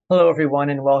Hello, everyone,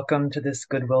 and welcome to this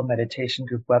Goodwill Meditation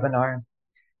Group webinar.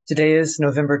 Today is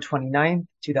November 29th,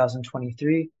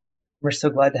 2023. We're so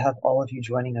glad to have all of you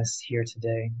joining us here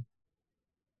today.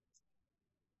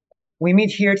 We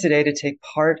meet here today to take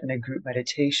part in a group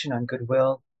meditation on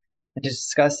goodwill and to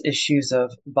discuss issues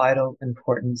of vital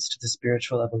importance to the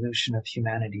spiritual evolution of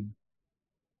humanity.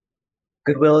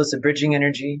 Goodwill is a bridging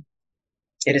energy,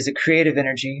 it is a creative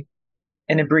energy,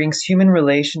 and it brings human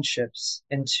relationships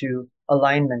into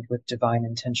alignment with divine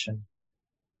intention.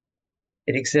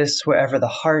 It exists wherever the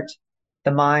heart,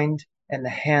 the mind, and the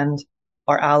hand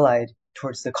are allied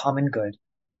towards the common good.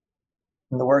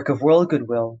 And the work of World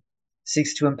Goodwill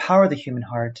seeks to empower the human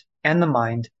heart and the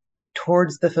mind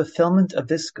towards the fulfillment of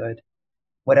this good,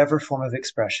 whatever form of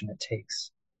expression it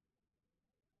takes.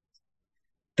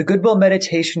 The Goodwill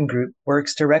Meditation Group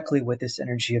works directly with this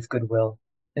energy of goodwill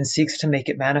and seeks to make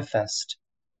it manifest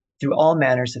through all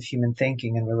manners of human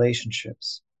thinking and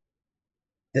relationships.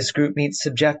 This group meets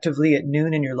subjectively at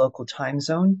noon in your local time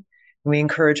zone, and we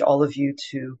encourage all of you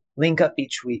to link up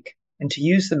each week and to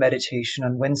use the meditation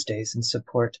on Wednesdays in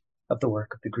support of the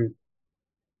work of the group.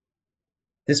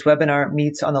 This webinar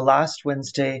meets on the last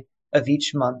Wednesday of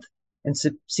each month and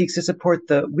seeks to support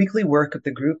the weekly work of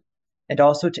the group and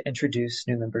also to introduce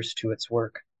new members to its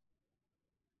work.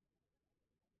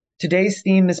 Today's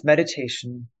theme is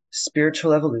meditation,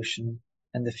 spiritual evolution,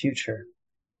 and the future.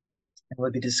 And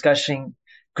we'll be discussing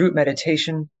group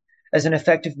meditation as an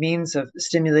effective means of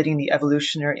stimulating the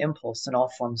evolutionary impulse in all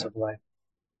forms of life,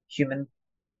 human,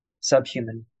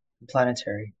 subhuman, and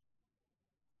planetary.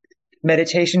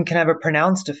 Meditation can have a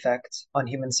pronounced effect on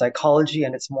human psychology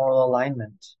and its moral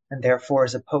alignment, and therefore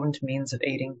is a potent means of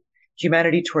aiding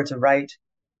humanity towards a right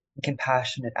and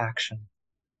compassionate action.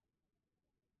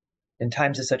 In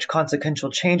times of such consequential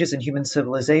changes in human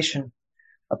civilization,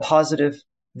 a positive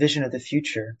vision of the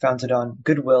future founded on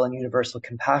goodwill and universal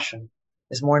compassion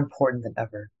is more important than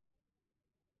ever.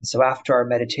 And so after our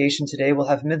meditation today, we'll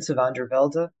have Minse van der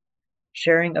Velde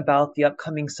sharing about the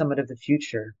upcoming Summit of the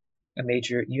Future, a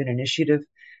major UN initiative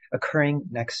occurring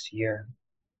next year.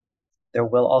 There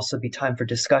will also be time for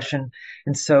discussion,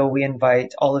 and so we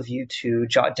invite all of you to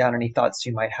jot down any thoughts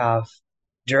you might have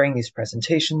during these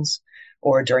presentations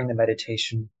or during the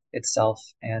meditation itself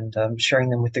and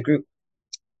sharing them with the group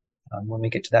when we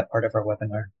get to that part of our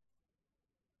webinar.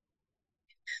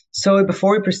 So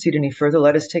before we proceed any further,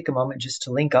 let us take a moment just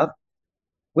to link up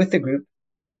with the group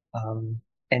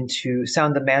and to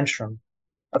sound the mantra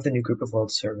of the new group of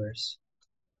world servers.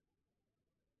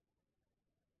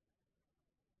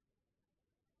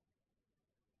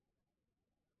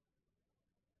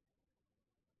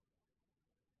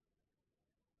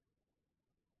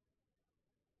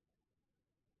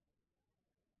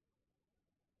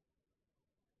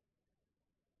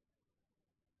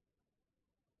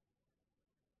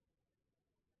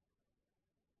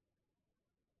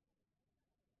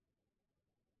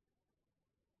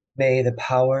 May the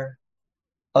power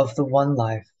of the one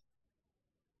life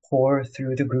pour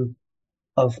through the group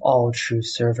of all true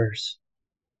servers.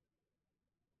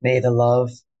 May the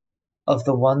love of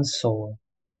the one soul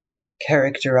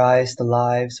characterize the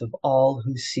lives of all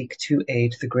who seek to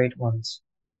aid the great ones.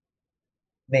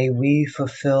 May we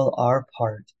fulfill our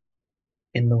part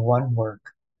in the one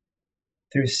work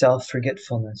through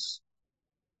self-forgetfulness,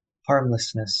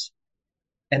 harmlessness,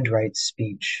 and right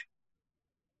speech.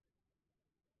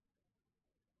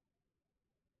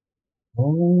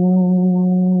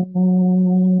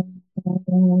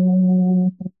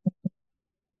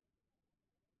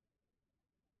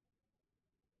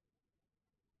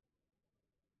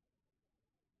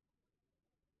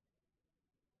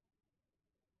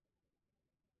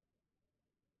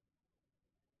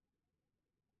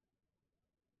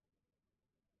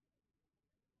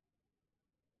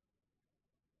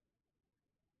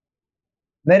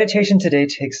 Meditation today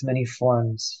takes many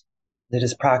forms. It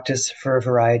is practiced for a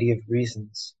variety of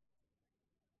reasons.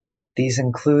 These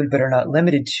include, but are not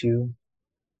limited to,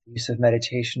 the use of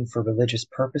meditation for religious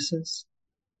purposes,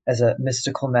 as a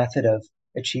mystical method of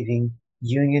achieving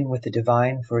union with the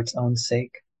divine for its own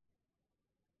sake.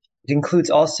 It includes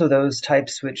also those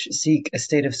types which seek a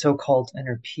state of so-called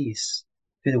inner peace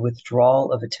through the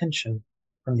withdrawal of attention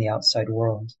from the outside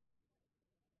world.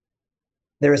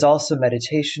 There is also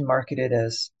meditation marketed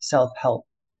as self-help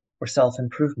or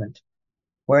self-improvement,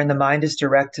 wherein the mind is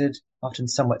directed, often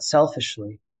somewhat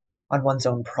selfishly, on one's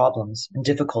own problems and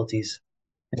difficulties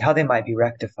and how they might be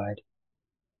rectified.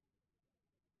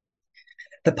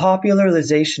 The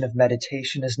popularization of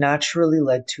meditation has naturally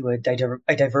led to a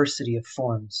diversity of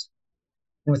forms,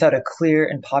 and without a clear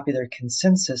and popular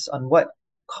consensus on what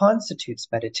constitutes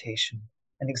meditation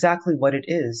and exactly what it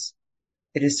is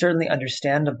certainly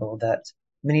understandable that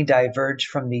many diverge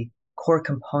from the core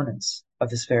components of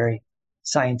this very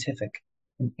scientific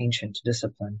and ancient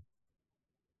discipline.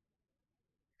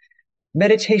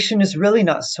 Meditation is really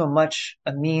not so much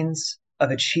a means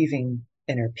of achieving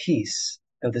inner peace,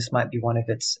 though this might be one of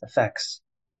its effects,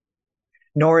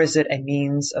 nor is it a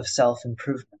means of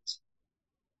self-improvement.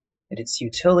 And its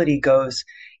utility goes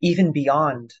even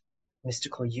beyond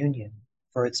mystical union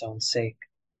for its own sake.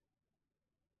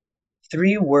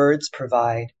 3 words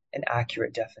provide an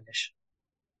accurate definition.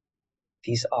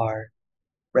 These are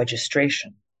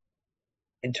registration,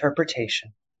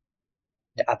 interpretation,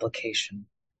 and application.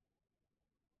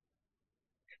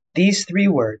 These 3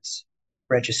 words,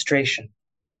 registration,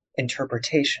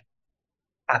 interpretation,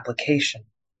 application,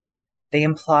 they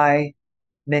imply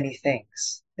many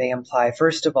things. They imply,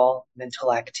 first of all,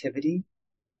 mental activity.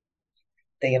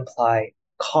 They imply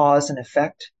cause and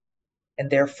effect, and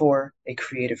therefore a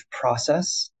creative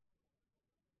process.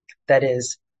 That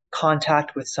is,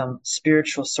 contact with some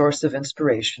spiritual source of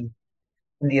inspiration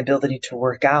and the ability to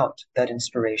work out that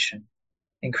inspiration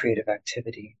in creative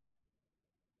activity.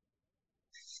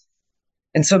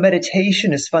 And so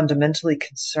meditation is fundamentally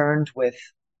concerned with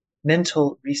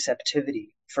mental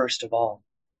receptivity, first of all,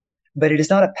 but it is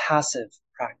not a passive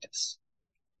practice.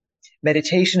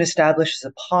 Meditation establishes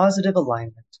a positive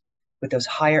alignment with those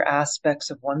higher aspects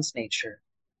of one's nature,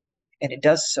 and it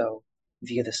does so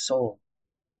via the soul.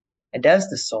 And as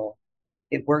the soul,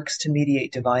 it works to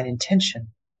mediate divine intention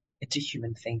into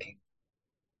human thinking.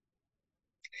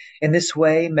 In this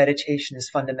way, meditation is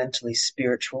fundamentally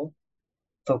spiritual,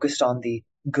 focused on the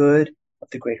good of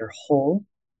the greater whole,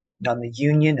 and on the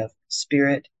union of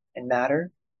spirit and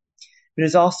matter. It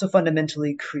is also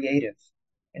fundamentally creative,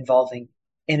 involving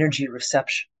energy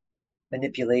reception,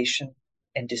 manipulation,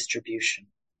 and distribution.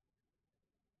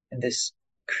 And this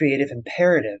creative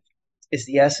imperative is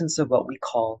the essence of what we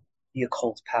call the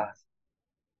occult path.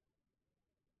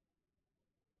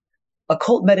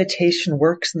 Occult meditation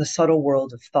works in the subtle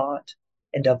world of thought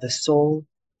and of the soul,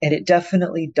 and it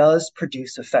definitely does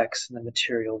produce effects in the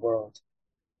material world.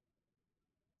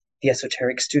 The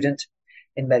esoteric student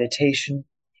in meditation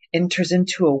enters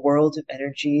into a world of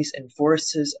energies and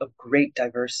forces of great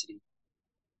diversity.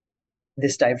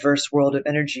 This diverse world of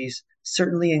energies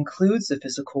certainly includes the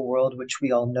physical world, which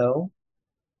we all know,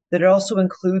 but it also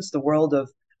includes the world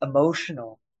of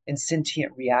emotional and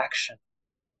sentient reaction.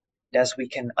 And as we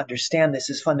can understand, this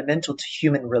is fundamental to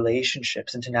human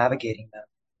relationships and to navigating them.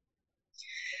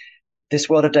 This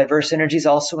world of diverse energies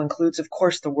also includes, of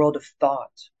course, the world of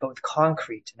thought, both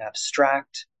concrete and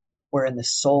abstract, wherein the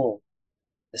soul,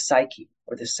 the psyche,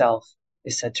 or the self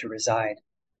is said to reside.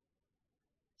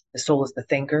 The soul is the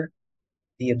thinker,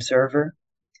 the observer,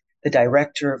 the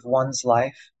director of one's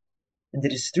life, and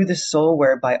it is through the soul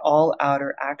whereby all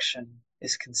outer action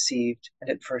is conceived and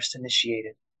at first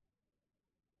initiated.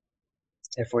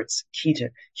 Therefore, it's key to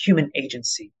human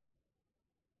agency.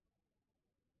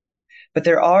 But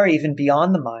there are, even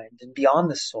beyond the mind and beyond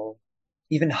the soul,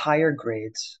 even higher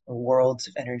grades or worlds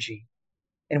of energy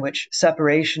in which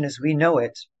separation as we know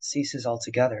it ceases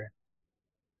altogether.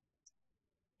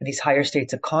 In these higher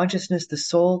states of consciousness, the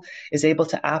soul is able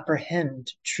to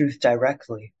apprehend truth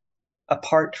directly,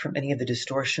 apart from any of the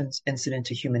distortions incident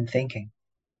to human thinking.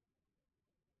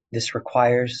 This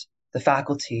requires the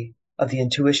faculty of the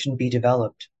intuition be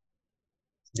developed.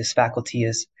 This faculty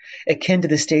is akin to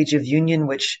the stage of union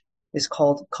which is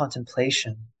called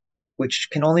contemplation, which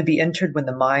can only be entered when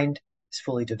the mind is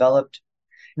fully developed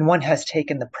and one has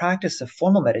taken the practice of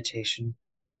formal meditation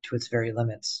to its very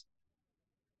limits.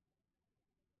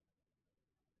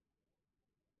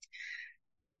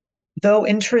 Though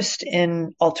interest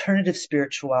in alternative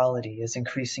spirituality is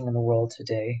increasing in the world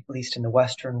today, at least in the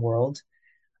Western world,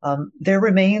 there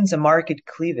remains a marked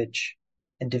cleavage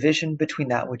and division between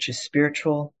that which is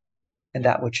spiritual and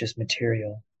that which is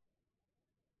material.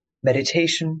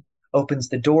 Meditation opens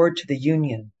the door to the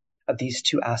union of these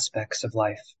two aspects of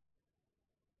life.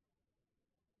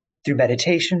 Through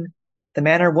meditation, the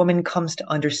man or woman comes to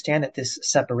understand that this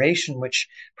separation, which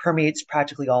permeates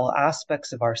practically all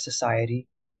aspects of our society,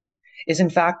 is in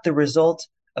fact the result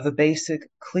of a basic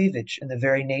cleavage in the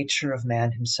very nature of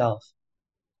man himself,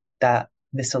 that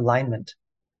misalignment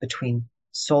between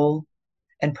soul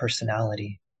and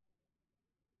personality.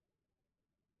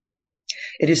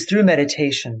 It is through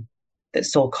meditation that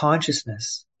soul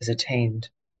consciousness is attained,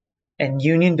 and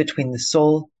union between the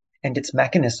soul and its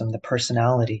mechanism, the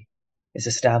personality, is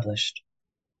established.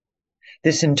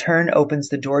 This in turn opens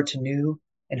the door to new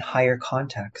and higher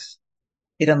contacts.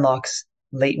 It unlocks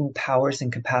latent powers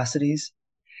and capacities,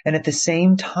 And at the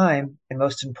same time, and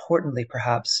most importantly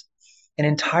perhaps, an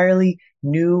entirely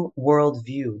new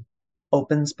worldview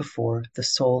opens before the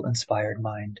soul-inspired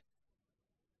mind.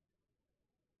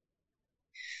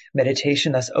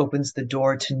 Meditation thus opens the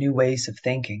door to new ways of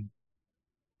thinking.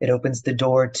 It opens the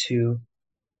door to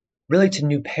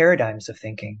new paradigms of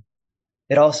thinking.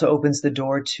 It also opens the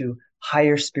door to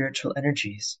higher spiritual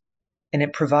energies. And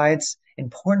it provides,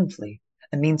 importantly,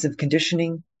 a means of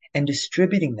conditioning and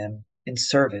distributing them in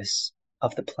service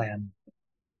of the plan.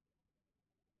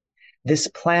 This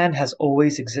plan has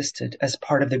always existed as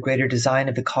part of the greater design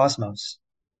of the cosmos.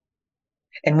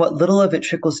 And what little of it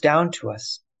trickles down to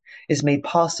us is made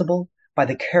possible by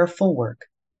the careful work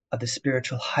of the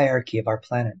spiritual hierarchy of our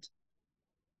planet.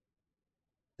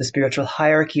 The spiritual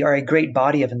hierarchy are a great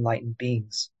body of enlightened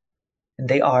beings, and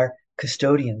they are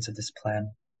custodians of this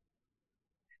plan.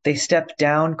 They step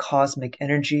down cosmic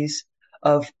energies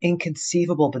of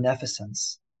inconceivable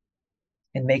beneficence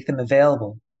and make them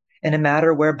available in a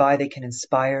manner whereby they can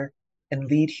inspire and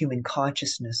lead human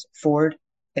consciousness forward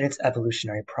in its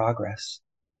evolutionary progress.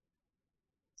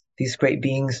 These great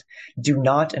beings do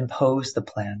not impose the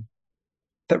plan,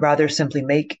 but rather simply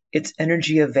make its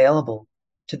energy available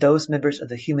to those members of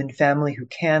the human family who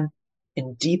can,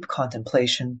 in deep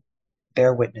contemplation,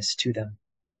 bear witness to them.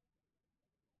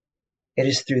 It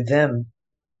is through them,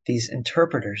 these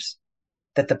interpreters,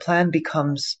 that the plan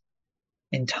becomes,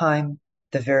 in time,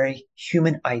 the very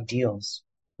human ideals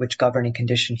which govern and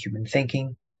condition human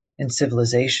thinking and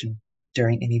civilization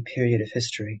during any period of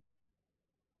history.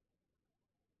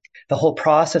 The whole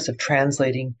process of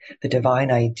translating the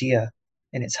divine idea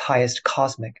in its highest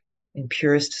cosmic and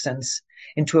purest sense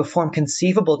into a form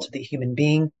conceivable to the human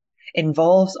being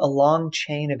involves a long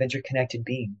chain of interconnected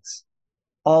beings,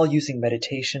 all using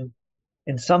meditation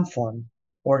in some form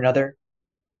or another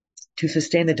to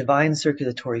sustain the divine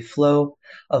circulatory flow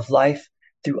of life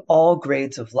through all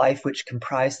grades of life which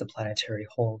comprise the planetary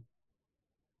whole.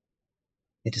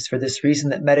 It is for this reason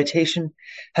that meditation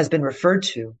has been referred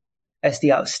to as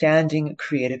the outstanding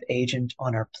creative agent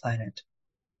on our planet.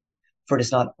 For it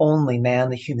is not only man,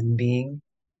 the human being,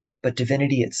 but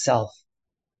divinity itself,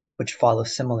 which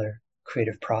follows similar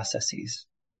creative processes.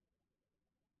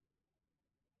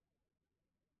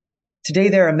 Today,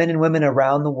 there are men and women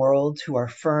around the world who are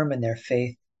firm in their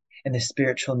faith in the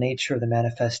spiritual nature of the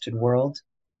manifested world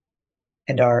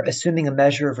and are assuming a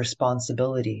measure of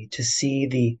responsibility to see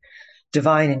the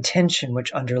divine intention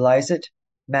which underlies it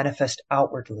manifest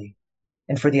outwardly,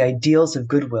 and for the ideals of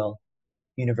goodwill,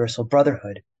 universal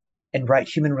brotherhood, and right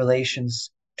human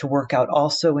relations to work out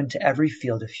also into every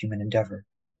field of human endeavor.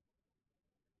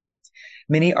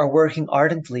 Many are working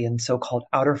ardently in so-called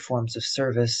outer forms of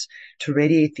service to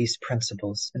radiate these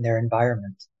principles in their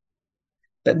environment.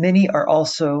 But many are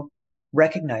also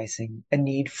recognizing a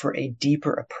need for a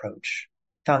deeper approach,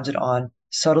 founded on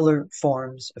subtler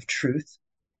forms of truth,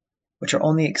 which are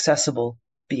only accessible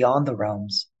beyond the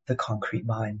realms of the concrete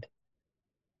mind.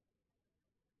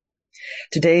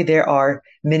 Today, there are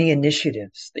many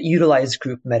initiatives that utilize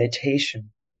group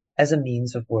meditation as a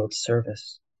means of world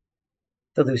service.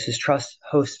 The Lucis Trust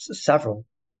hosts several.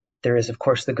 There is, of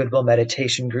course, the Goodwill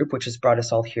Meditation Group, which has brought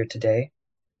us all here today.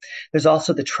 There's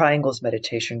also the Triangles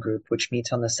Meditation Group, which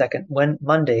meets on the second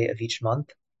Monday of each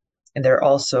month. And there are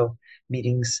also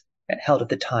meetings held at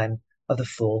the time of the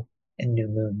full and new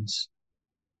moons.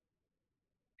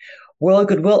 World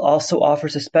Goodwill also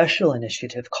offers a special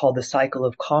initiative called the Cycle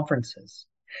of Conferences,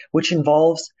 which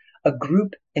involves a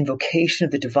group invocation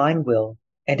of the divine will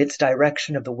and its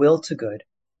direction of the will to good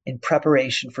in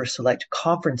preparation for select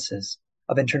conferences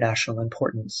of international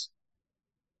importance.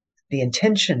 The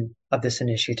intention of this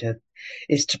initiative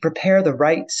is to prepare the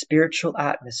right spiritual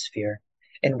atmosphere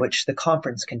in which the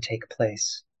conference can take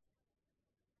place.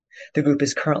 The group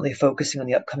is currently focusing on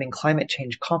the upcoming climate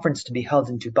change conference to be held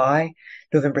in Dubai,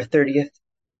 November 30th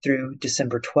through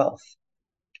December 12th.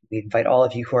 We invite all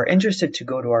of you who are interested to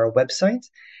go to our website,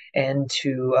 and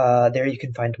there you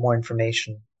can find more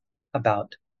information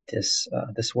about this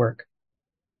work.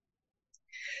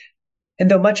 And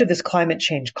though much of this climate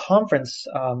change conference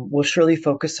will surely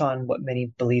focus on what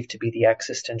many believe to be the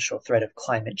existential threat of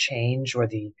climate change, or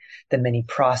the many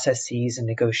processes and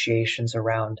negotiations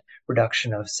around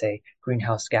reduction of, say,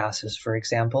 greenhouse gases, for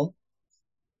example,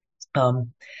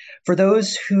 for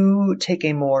those who take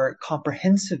a more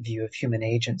comprehensive view of human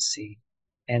agency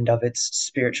and of its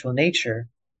spiritual nature,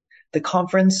 the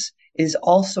conference is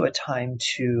also a time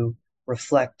to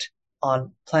reflect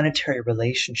on planetary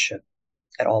relationship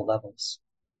at all levels.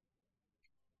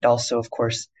 And also, of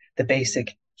course, the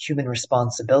basic human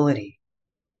responsibility,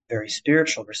 very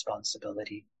spiritual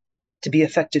responsibility, to be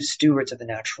effective stewards of the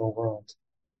natural world.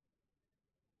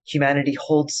 Humanity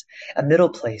holds a middle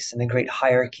place in the great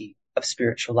hierarchy of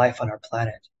spiritual life on our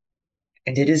planet,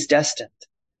 and it is destined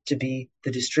to be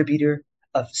the distributor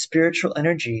of spiritual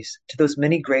energies to those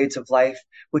many grades of life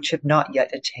which have not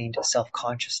yet attained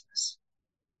self-consciousness.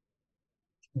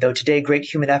 Though today great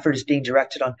human effort is being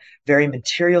directed on very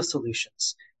material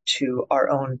solutions to our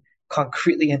own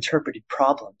concretely interpreted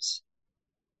problems,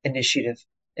 initiatives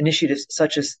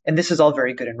such as, and this is all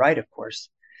very good and right, of course,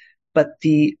 but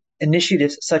the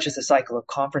initiatives such as the cycle of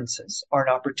conferences are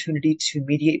an opportunity to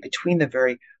mediate between the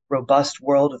very robust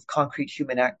world of concrete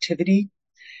human activity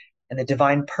and the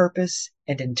divine purpose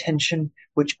and intention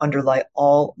which underlie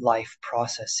all life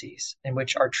processes and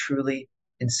which are truly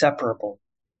inseparable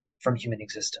from human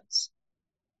existence.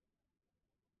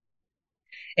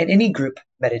 In any group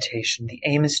meditation, the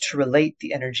aim is to relate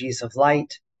the energies of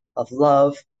light, of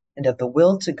love, and of the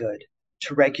will to good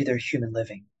to regular human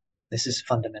living. This is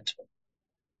fundamental.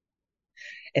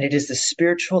 And it is the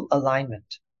spiritual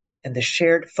alignment and the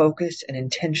shared focus and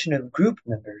intention of group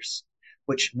members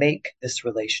which make this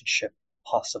relationship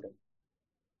possible.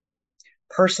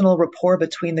 Personal rapport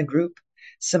between the group,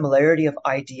 similarity of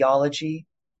ideology,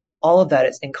 all of that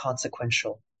is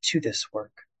inconsequential to this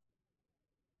work.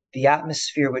 The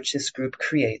atmosphere which this group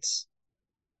creates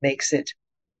makes it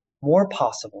more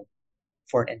possible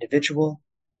for an individual,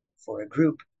 for a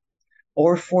group,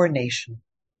 or for a nation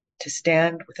to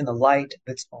stand within the light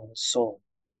of its own soul.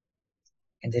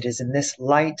 And it is in this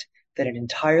light that an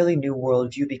entirely new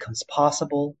worldview becomes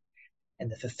possible and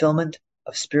the fulfillment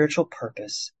of spiritual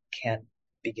purpose can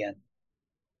begin.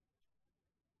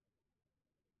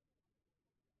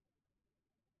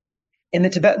 In the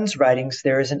Tibetan's writings,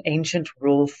 there is an ancient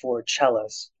rule for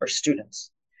chelas, or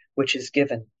students, which is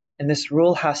given. And this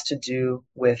rule has to do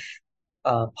with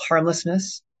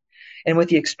harmlessness and with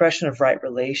the expression of right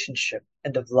relationship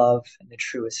and of love in the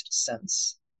truest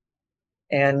sense.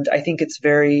 And I think it's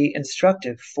very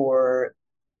instructive for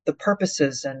the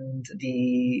purposes and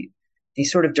the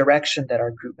sort of direction that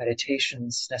our group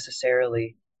meditations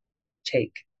necessarily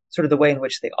take, sort of the way in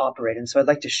which they operate. And so I'd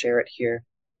like to share it here.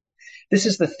 This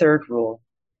is the third rule,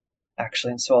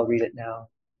 actually, and so I'll read it now.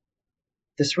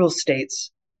 This rule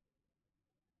states,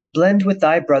 "Blend with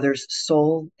thy brother's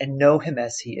soul and know him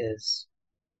as he is.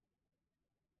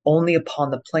 Only upon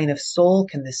the plane of soul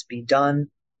can this be done,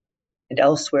 and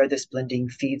elsewhere this blending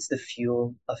feeds the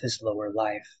fuel of his lower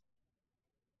life."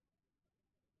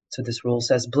 So this rule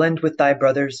says, blend with thy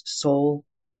brother's soul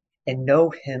and know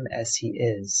him as he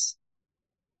is.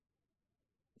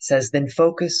 It says, then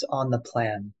focus on the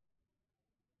plan.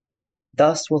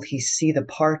 Thus will he see the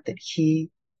part that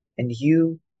he and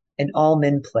you and all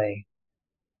men play.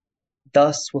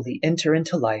 Thus will he enter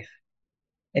into life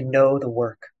and know the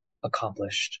work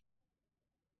accomplished.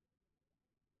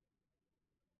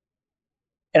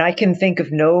 And I can think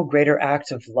of no greater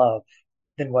act of love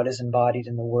than what is embodied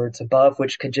in the words above,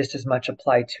 which could just as much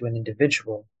apply to an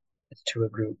individual as to a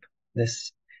group.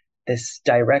 This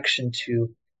direction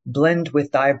to blend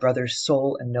with thy brother's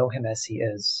soul and know him as he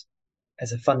is,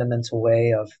 as a fundamental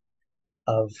way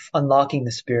of unlocking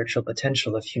the spiritual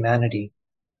potential of humanity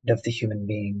and of the human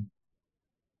being.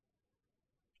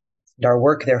 And our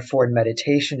work, therefore, in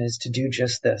meditation is to do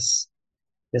just this.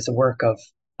 It is a work of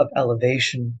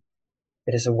elevation.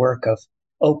 It is a work of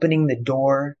opening the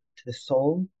door to the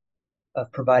soul,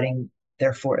 of providing,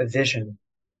 therefore, a vision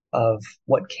of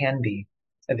what can be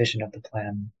a vision of the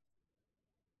plan.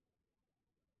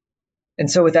 And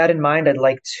so with that in mind, I'd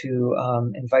like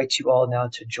to invite you all now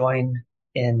to join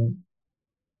in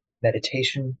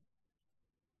meditation,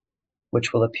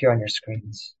 which will appear on your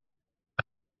screens.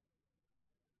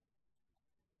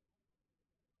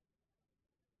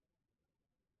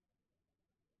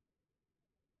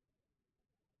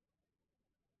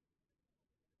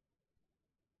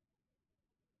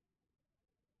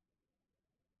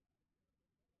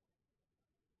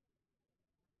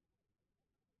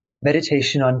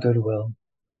 Meditation on Goodwill.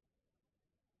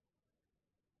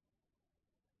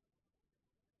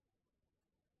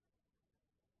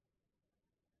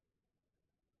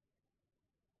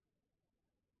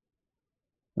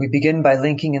 We begin by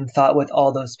linking in thought with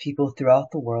all those people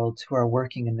throughout the world who are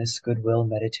working in this Goodwill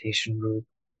meditation group.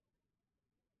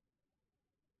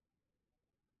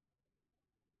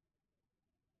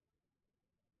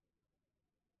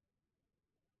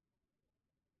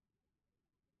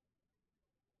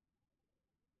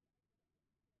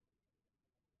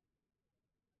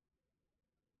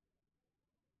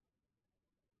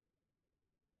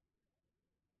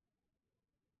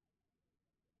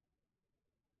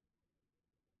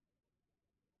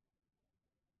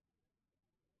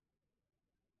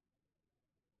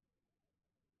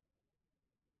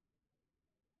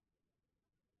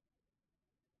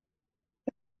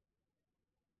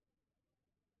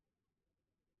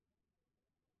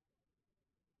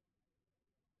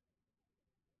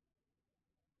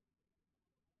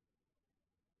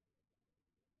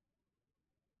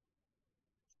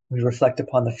 We reflect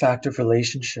upon the fact of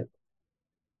relationship.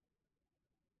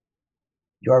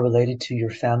 You are related to your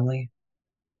family,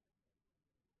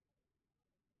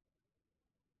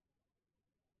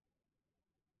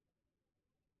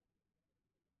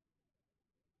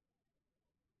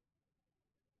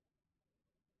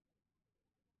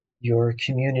 your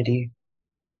community,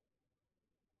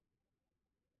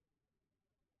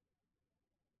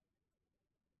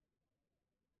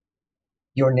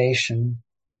 your nation,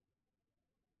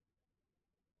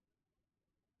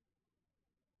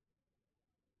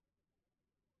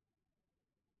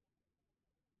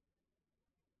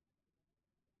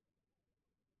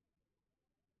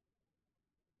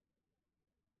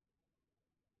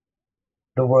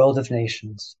 the world of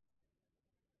nations.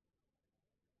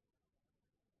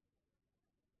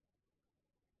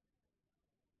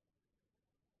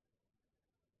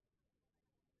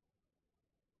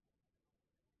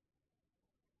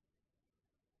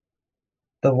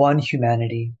 The one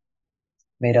humanity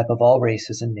made up of all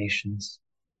races and nations.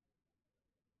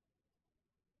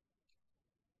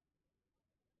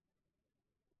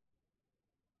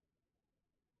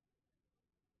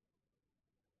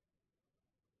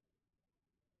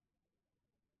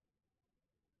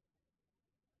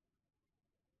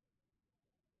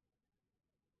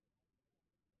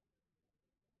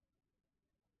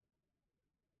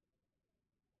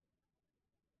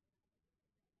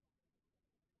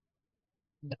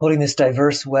 Holding this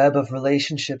diverse web of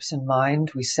relationships in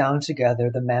mind, we sound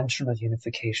together the mantra of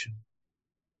unification.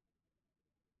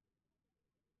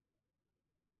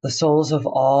 The souls of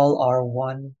all are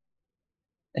one,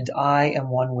 and I am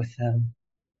one with them.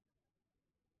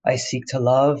 I seek to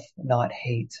love, not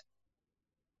hate.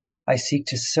 I seek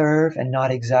to serve and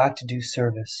not exact due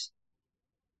service.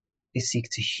 I seek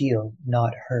to heal,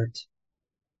 not hurt.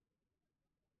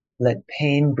 Let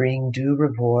pain bring due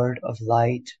reward of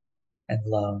light and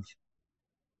love.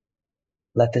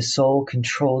 Let the soul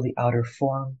control the outer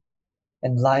form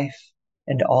and life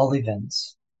and all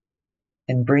events,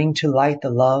 and bring to light the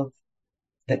love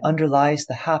that underlies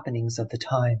the happenings of the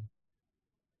time.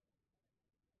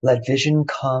 Let vision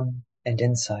come and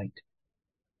insight.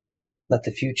 Let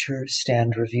the future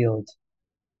stand revealed.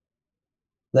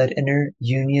 Let inner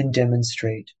union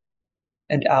demonstrate,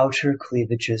 and outer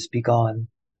cleavages be gone.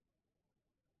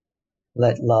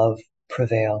 Let love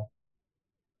prevail.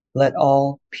 Let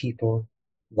all people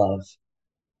love.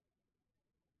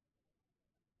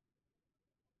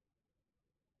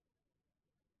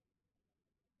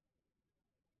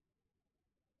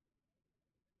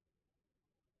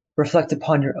 Reflect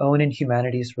upon your own and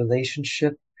humanity's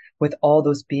relationship with all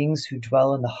those beings who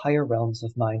dwell in the higher realms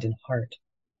of mind and heart.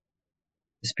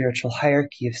 The spiritual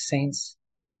hierarchy of saints,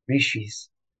 rishis,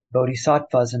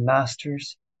 bodhisattvas, and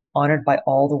masters, honored by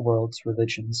all the world's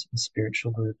religions and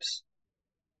spiritual groups.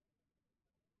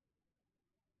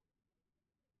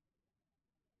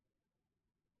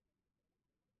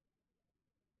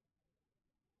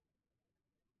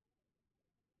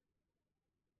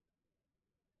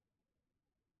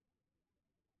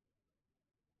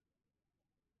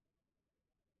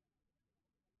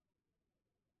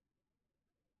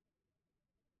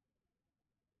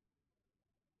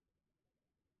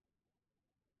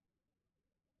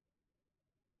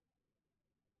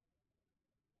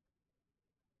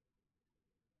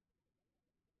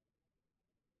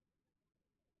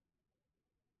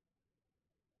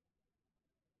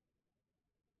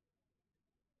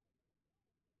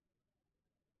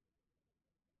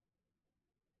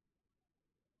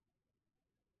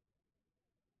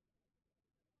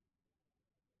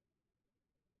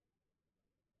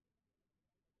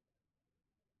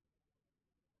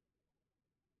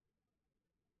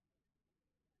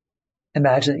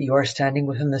 Imagine that you are standing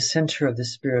within the center of the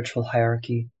spiritual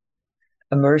hierarchy,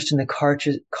 immersed in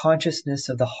the consciousness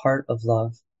of the heart of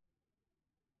love.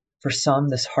 For some,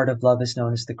 this heart of love is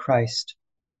known as the Christ,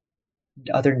 and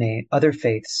other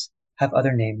faiths have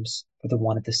other names for the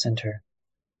one at the center.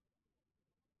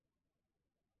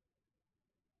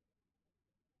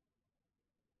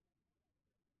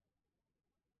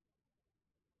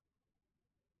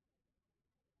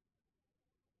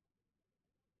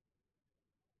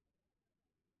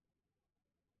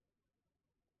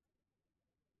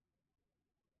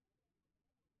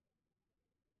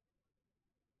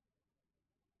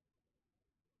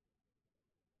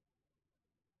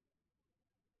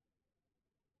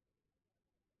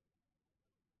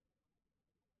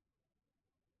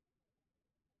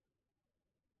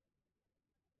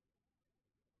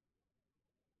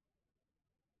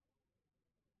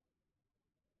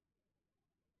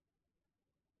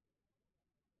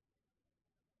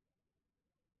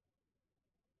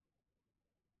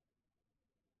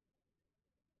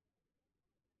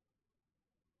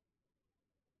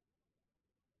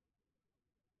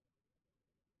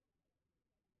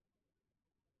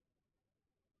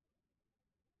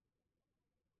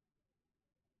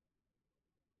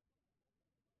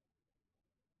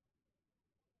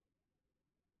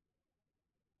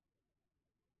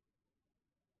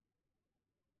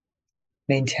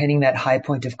 Maintaining that high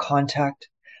point of contact,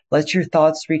 let your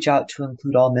thoughts reach out to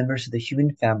include all members of the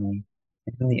human family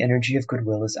in whom the energy of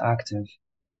goodwill is active.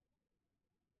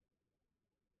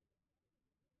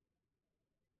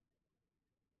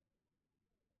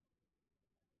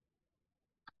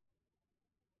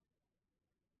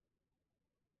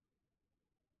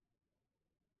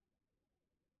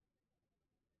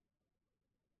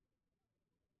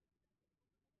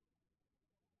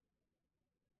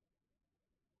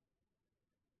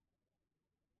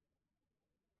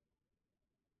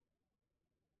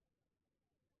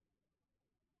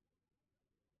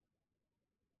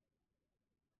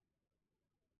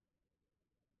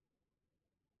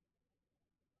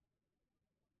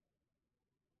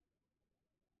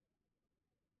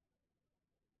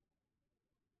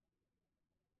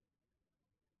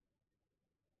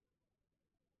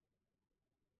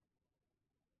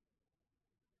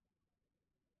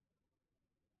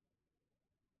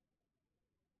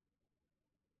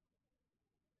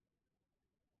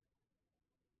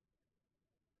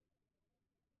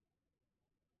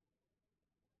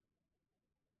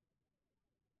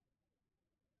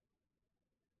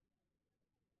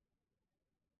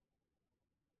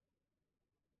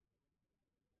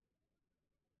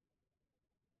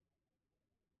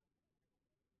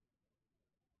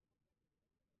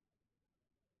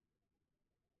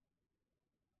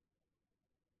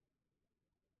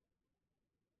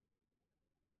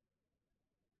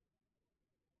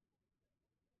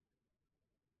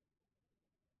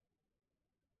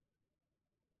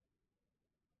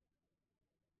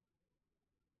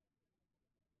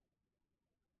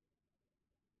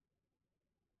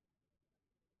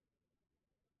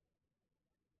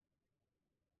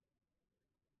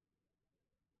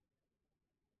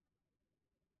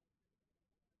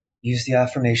 Use the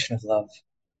affirmation of love.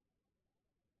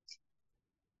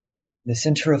 In the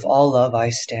center of all love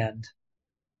I stand.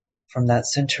 From that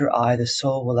center I, the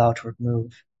soul, will outward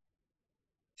move.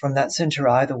 From that center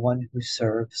I, the one who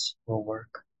serves, will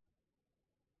work.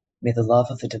 May the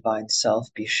love of the divine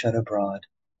self be shed abroad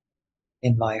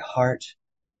in my heart,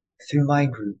 through my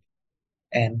group,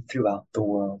 and throughout the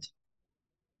world.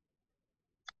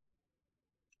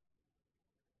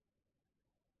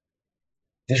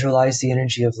 Visualize the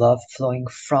energy of love flowing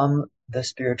from the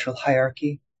spiritual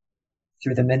hierarchy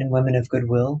through the men and women of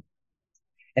goodwill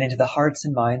and into the hearts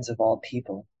and minds of all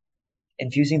people,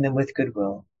 infusing them with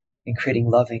goodwill and creating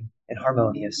loving and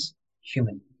harmonious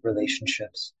human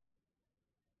relationships.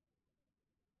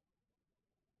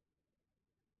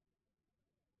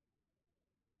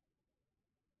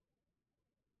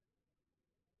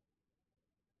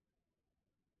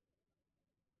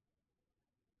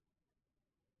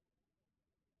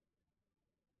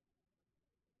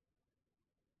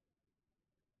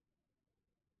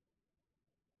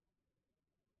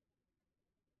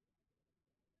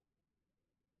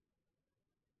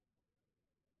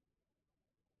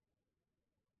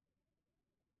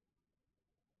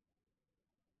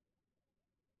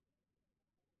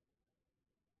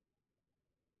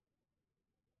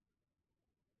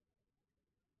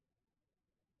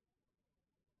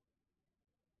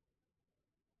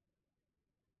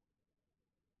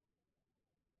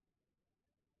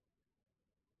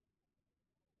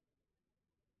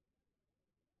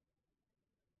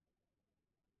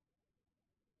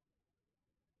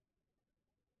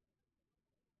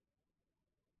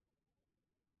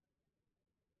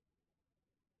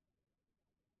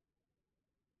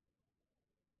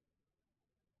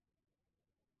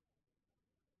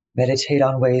 Meditate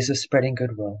on ways of spreading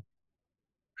goodwill,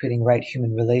 creating right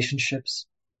human relationships,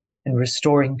 and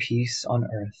restoring peace on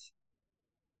earth.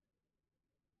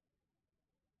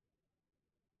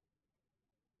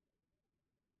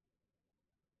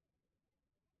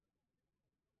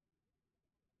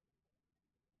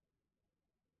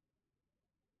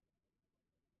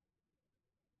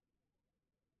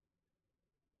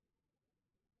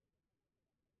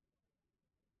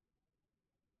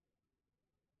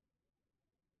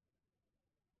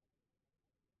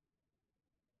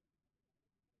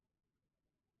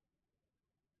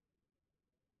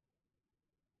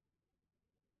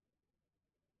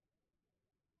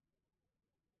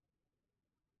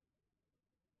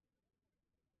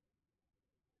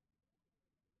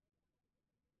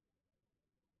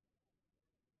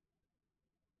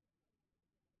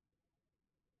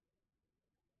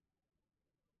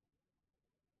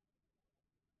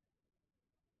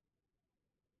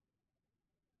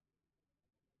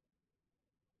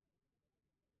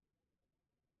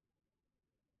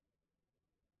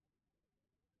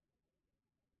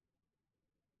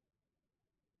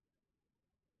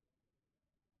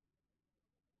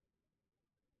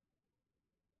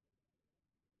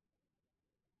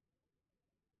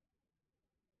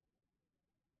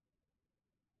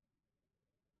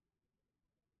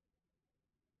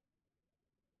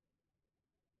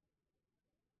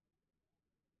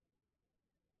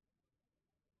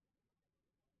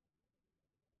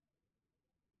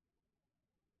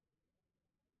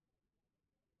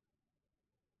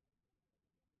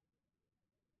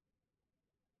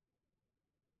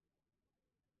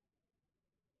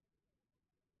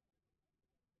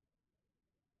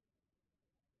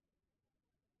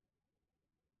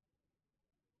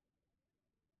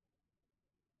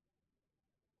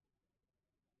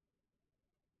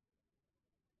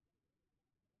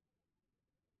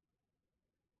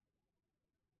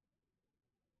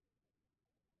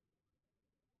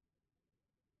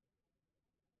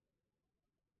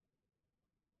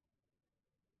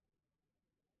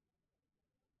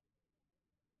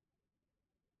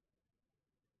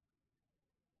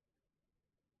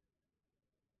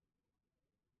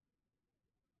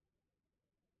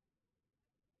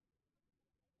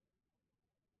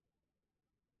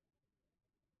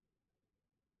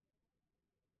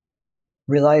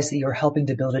 Realize that you are helping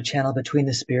to build a channel between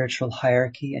the spiritual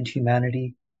hierarchy and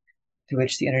humanity through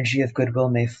which the energy of goodwill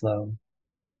may flow,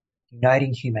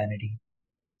 uniting humanity,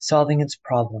 solving its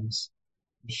problems,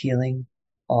 and healing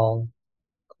all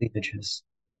cleavages.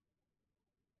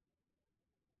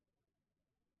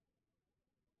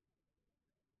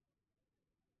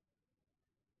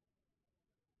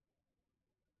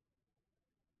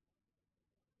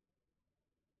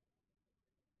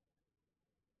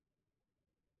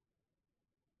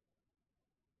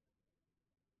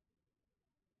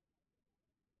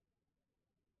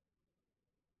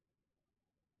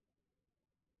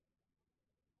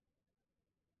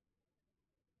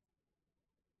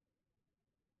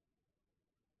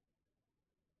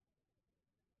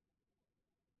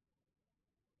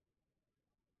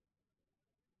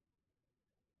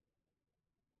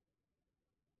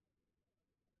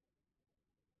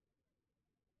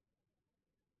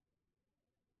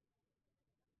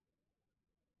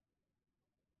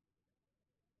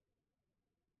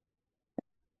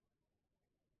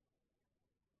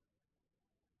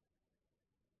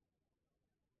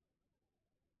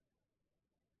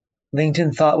 Linked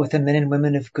in thought with the men and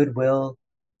women of goodwill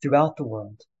throughout the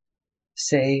world,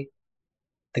 say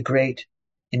the great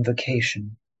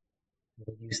invocation.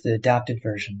 We'll use the adapted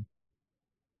version.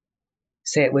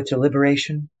 Say it with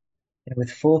deliberation and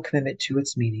with full commitment to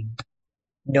its meaning,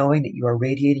 knowing that you are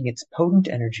radiating its potent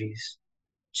energies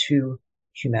to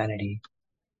humanity.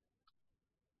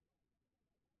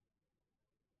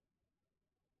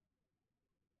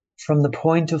 From the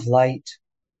point of light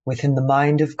within the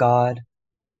mind of God,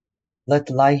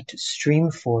 let light stream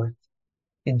forth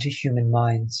into human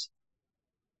minds.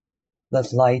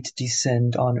 Let light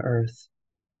descend on earth.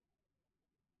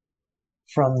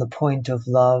 From the point of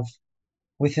love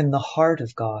within the heart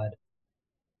of God,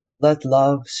 let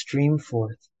love stream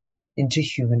forth into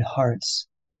human hearts.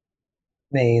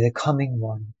 May the coming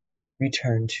one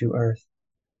return to earth.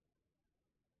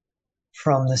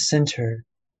 From the center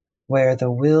where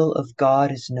the will of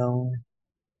God is known,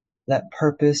 let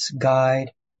purpose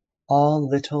guide all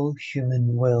little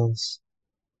human wills,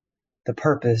 the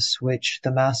purpose which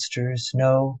the masters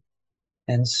know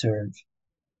and serve.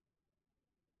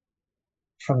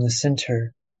 From the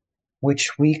center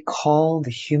which we call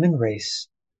the human race,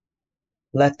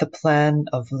 let the plan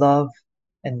of love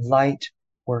and light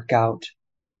work out,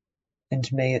 and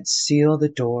may it seal the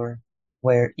door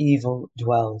where evil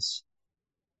dwells.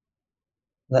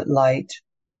 Let light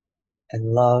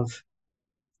and love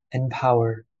and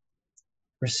power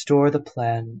restore the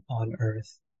plan on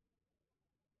earth.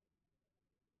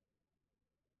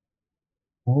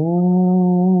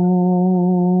 Ooh.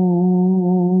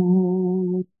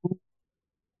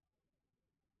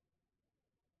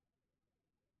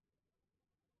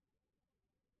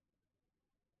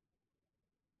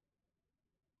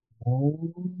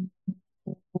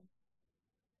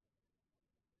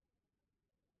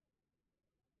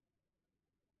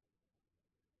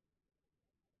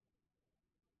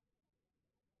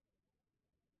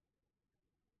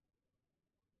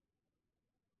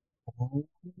 Ooh.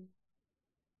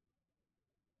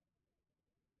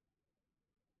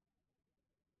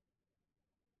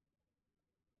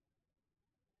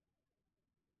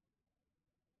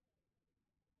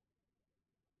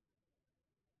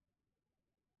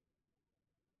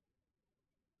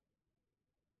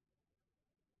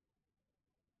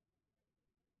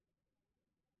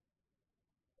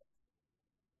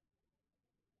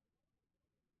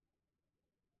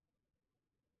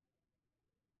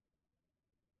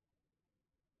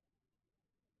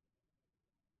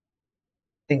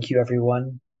 Thank you,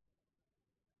 everyone.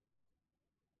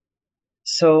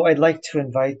 So I'd like to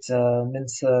invite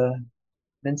Minsa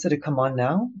to come on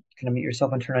now. Can you unmute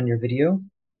yourself and turn on your video?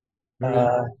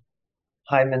 Right.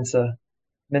 Hi, Minsa.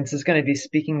 Minsa is going to be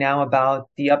speaking now about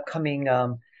the upcoming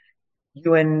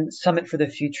UN Summit for the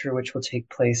Future, which will take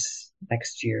place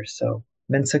next year. So,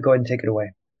 Minsa, go ahead and take it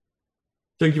away.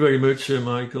 Thank you very much,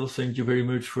 Michael. Thank you very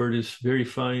much for this very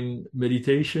fine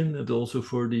meditation and also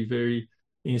for the very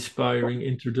inspiring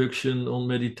introduction on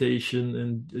meditation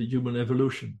and human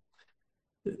evolution.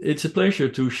 It's a pleasure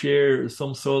to share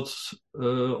some thoughts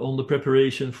on the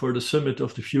preparation for the Summit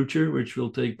of the Future, which will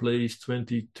take place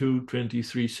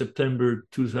 22-23 September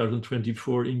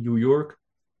 2024 in New York.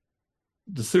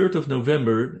 The 3rd of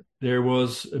November, there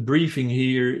was a briefing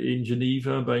here in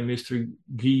Geneva by Mr.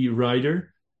 Guy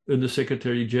Ryder, Under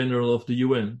Secretary General of the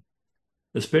UN,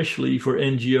 especially for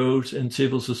NGOs and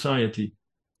civil society.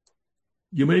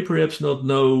 You may perhaps not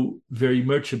know very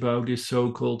much about this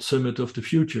so-called Summit of the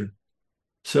Future.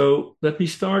 So let me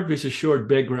start with a short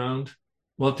background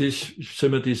what this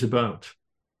summit is about.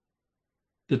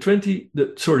 the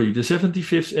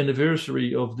 75th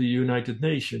anniversary of the United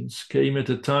Nations came at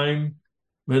a time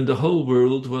when the whole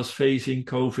world was facing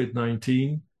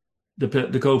COVID-19, the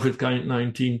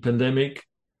COVID-19 pandemic.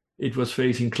 It was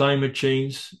facing climate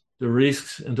change, the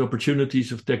risks and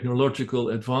opportunities of technological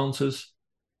advances,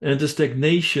 and the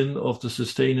stagnation of the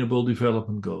Sustainable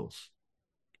Development Goals.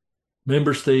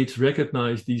 Member states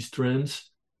recognized these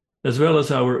trends, as well as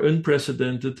our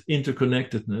unprecedented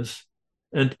interconnectedness,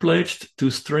 and pledged to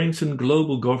strengthen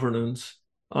global governance,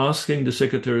 asking the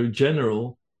Secretary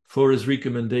General for his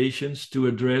recommendations to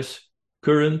address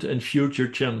current and future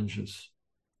challenges.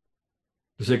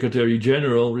 The Secretary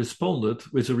General responded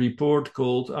with a report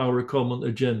called Our Common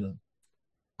Agenda,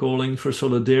 calling for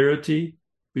solidarity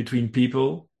between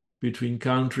people, between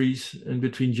countries, and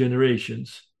between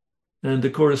generations, and the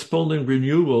corresponding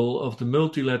renewal of the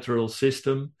multilateral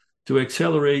system to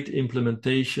accelerate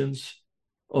implementations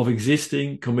of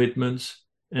existing commitments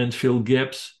and fill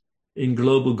gaps in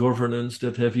global governance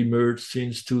that have emerged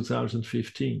since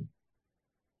 2015.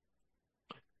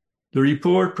 The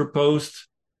report proposed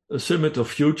a Summit of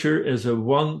Future as a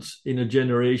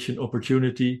once-in-a-generation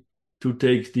opportunity to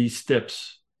take these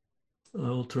steps.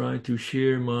 I'll try to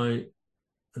share my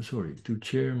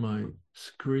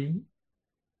screen.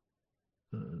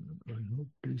 I hope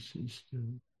this is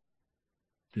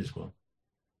this one.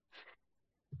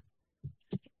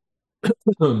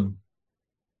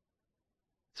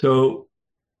 So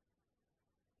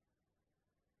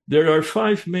there are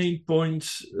 5 main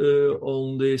points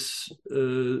in this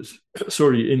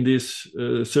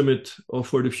summit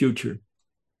for the future.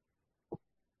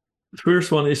 The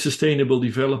first one is sustainable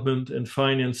development and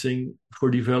financing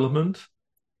for development.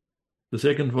 The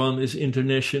second one is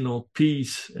international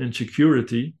peace and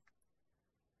security.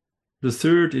 The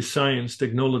third is science,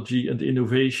 technology, and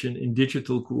innovation in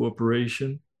digital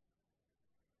cooperation.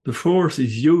 The fourth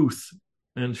is youth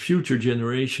and future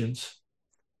generations.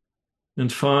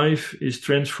 And 5 is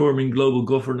transforming global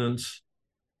governance.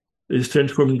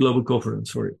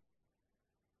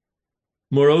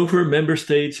 Moreover, member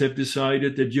states have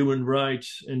decided that human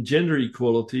rights and gender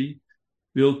equality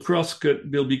will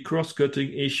be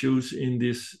cross-cutting issues in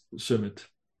this summit.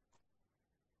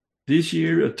 This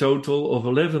year, a total of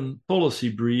 11 policy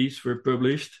briefs were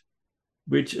published,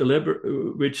 which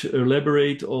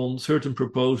elaborate on certain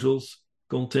proposals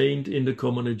contained in the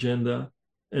Common Agenda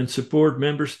and support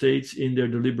member states in their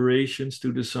deliberations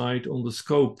to decide on the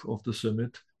scope of the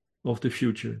summit of the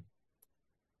future.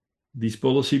 These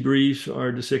policy briefs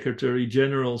are the Secretary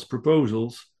General's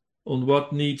proposals on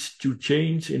what needs to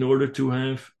change in order to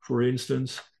have, for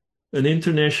instance, an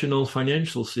international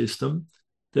financial system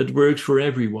that works for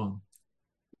everyone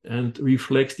and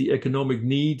reflects the economic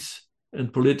needs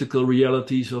and political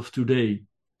realities of today,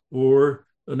 or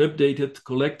an updated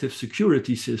collective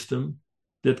security system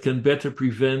that can better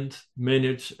prevent,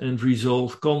 manage, and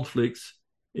resolve conflicts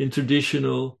in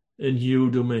traditional and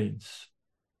new domains.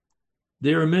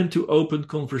 They are meant to open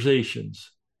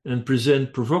conversations and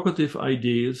present provocative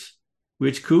ideas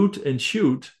which could and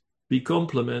should be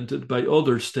complemented by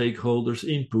other stakeholders'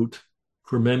 input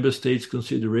for member states'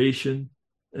 consideration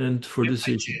and for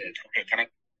decision.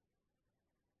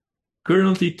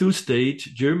 Currently, 2 states,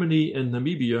 Germany and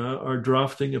Namibia, are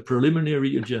drafting a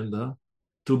preliminary agenda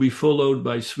to be followed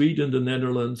by Sweden, the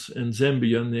Netherlands, and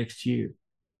Zambia next year.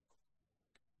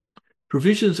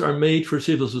 Provisions are made for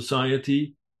civil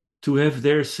society to have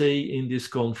their say in this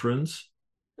conference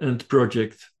and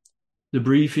project. The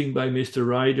briefing by Mr.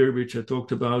 Ryder, which I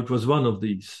talked about, was one of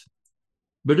these.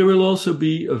 But there will also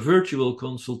be a virtual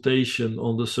consultation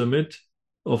on the summit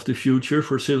of the future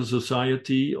for civil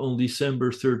society on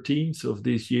December 13th of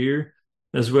this year,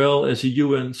 as well as a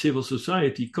UN Civil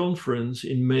Society conference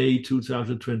in May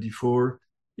 2024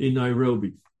 in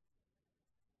Nairobi.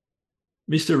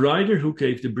 Mr. Ryder, who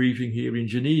gave the briefing here in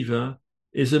Geneva,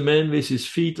 is a man with his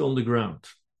feet on the ground.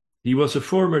 He was a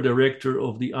former director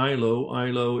of the ILO.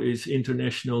 ILO is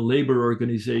International Labour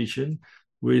Organization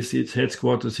with its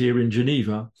headquarters here in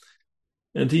Geneva.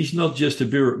 And he's not just a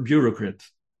bureaucrat.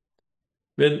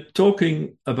 When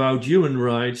talking about human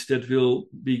rights that will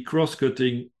be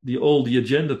cross-cutting all the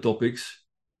agenda topics,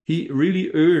 he really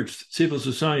urged civil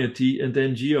society and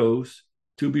NGOs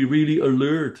to be really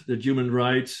alert that human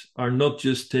rights are not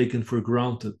just taken for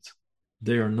granted.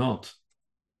 They are not.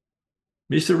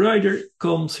 Mr. Ryder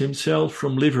comes himself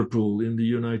from Liverpool in the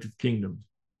United Kingdom.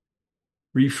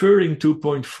 Referring to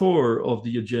point 4 of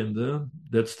the agenda,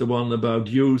 that's the one about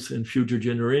youth and future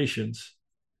generations,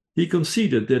 he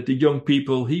conceded that the young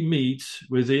people he meets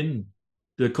within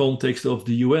the context of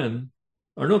the UN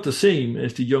are not the same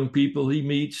as the young people he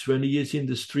meets when he is in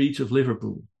the streets of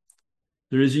Liverpool.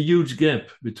 There is a huge gap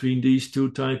between these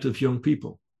two types of young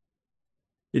people.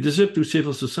 It is up to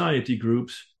civil society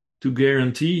groups to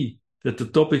guarantee that the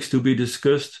topics to be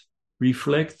discussed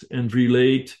reflect and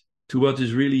relate to what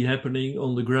is really happening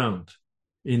on the ground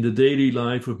in the daily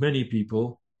life of many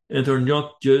people and are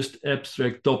not just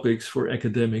abstract topics for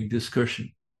academic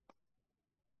discussion.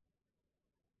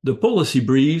 The policy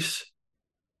briefs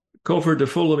cover the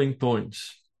following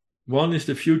points. One is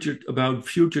about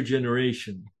future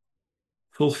generation.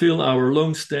 Fulfill our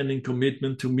long-standing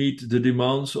commitment to meet the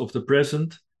demands of the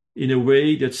present in a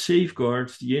way that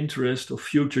safeguards the interest of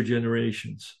future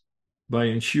generations by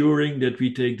ensuring that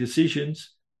we take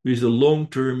decisions with the long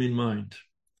term in mind.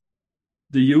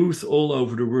 The youth all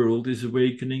over the world is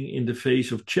awakening in the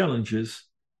face of challenges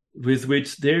with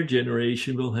which their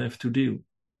generation will have to deal.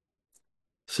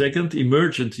 Second,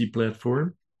 emergency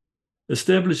platform.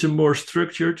 Establish a more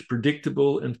structured,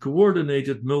 predictable, and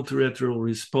coordinated multilateral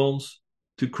response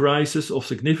to crises of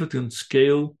significant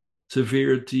scale,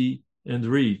 severity, and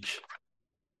reach.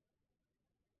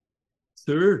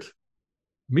 Third,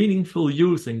 meaningful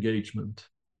youth engagement.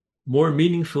 More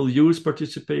meaningful youth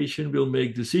participation will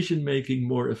make decision-making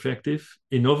more effective,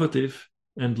 innovative,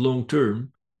 and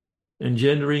long-term,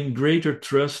 engendering greater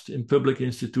trust in public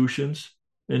institutions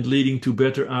and leading to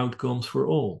better outcomes for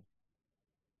all.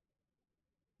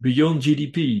 Beyond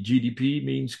GDP, GDP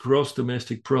means gross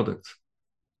domestic product,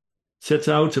 sets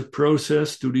out a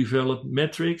process to develop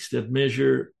metrics that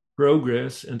measure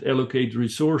progress and allocate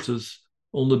resources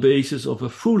on the basis of a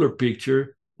fuller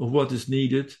picture of what is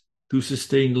needed to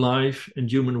sustain life and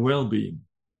human well-being,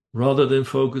 rather than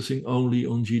focusing only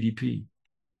on GDP.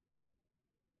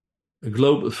 A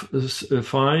global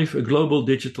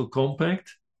digital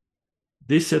compact.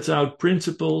 This sets out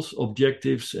principles,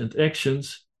 objectives, and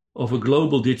actions of a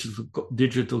global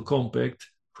digital compact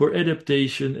for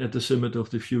adaptation at the Summit of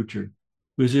the Future,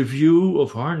 with a view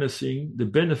of harnessing the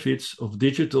benefits of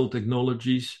digital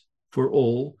technologies for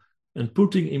all and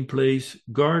putting in place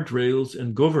guardrails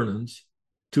and governance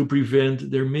to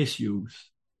prevent their misuse.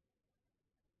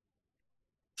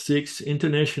 6.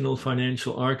 International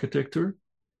financial architecture.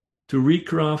 To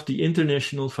recraft the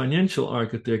international financial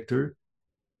architecture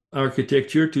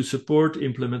to support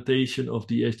implementation of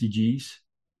the SDGs,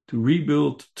 to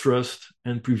rebuild trust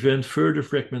and prevent further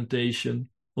fragmentation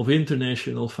of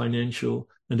international financial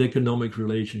and economic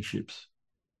relationships.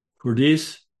 For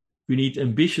this, we need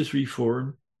ambitious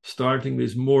reform, starting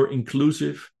with more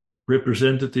inclusive,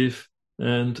 representative,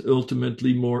 and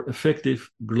ultimately more effective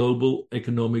global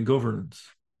economic governance.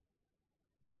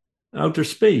 Outer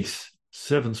space,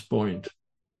 7th point.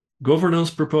 Governance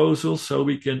proposals so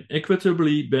we can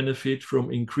equitably benefit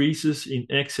from increases in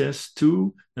access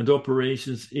to and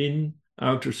operations in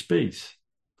outer space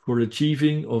for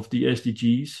achieving of the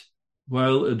SDGs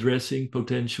while addressing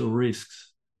potential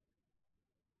risks.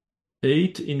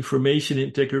 8. Information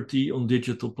integrity on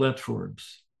digital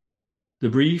platforms. The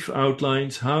brief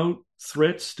outlines how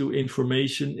threats to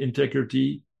information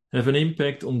integrity have an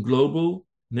impact on global,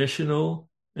 national,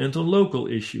 and on local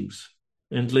issues,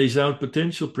 and lays out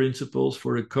potential principles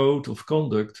for a code of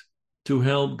conduct to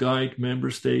help guide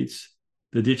member states,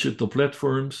 the digital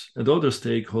platforms, and other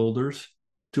stakeholders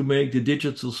to make the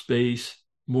digital space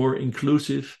more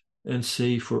inclusive and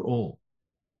safe for all.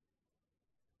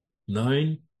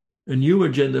 9. A new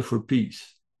agenda for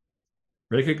peace.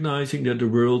 Recognizing that the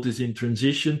world is in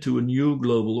transition to a new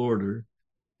global order,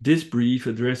 this brief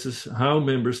addresses how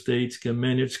member states can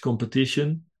manage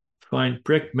competition, find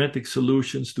pragmatic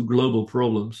solutions to global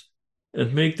problems,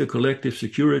 and make the collective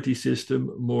security system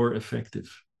more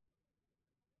effective.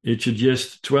 It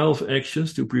suggests 12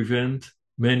 actions to prevent,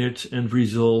 manage, and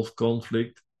resolve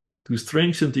conflict to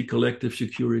strengthen the collective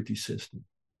security system.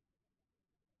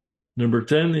 Number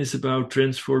 10 is about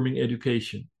transforming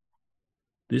education.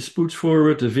 This puts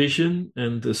forward a vision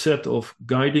and a set of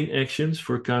guiding actions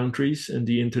for countries and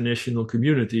the international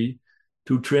community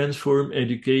to transform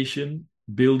education,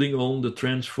 building on the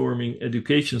Transforming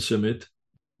Education Summit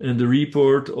and the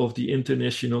report of the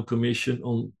International Commission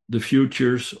on the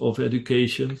Futures of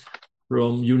Education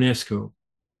from UNESCO.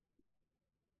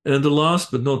 And the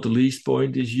last but not the least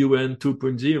point is UN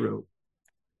 2.0,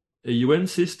 a UN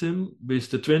system with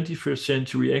the 21st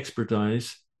century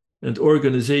expertise and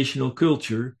organizational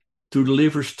culture to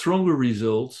deliver stronger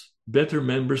results, better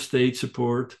member state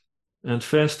support, and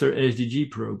faster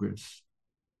SDG progress.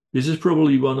 This is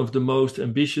probably one of the most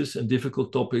ambitious and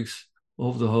difficult topics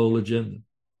of the whole agenda.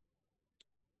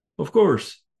 Of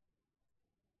course,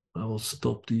 I will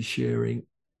stop the sharing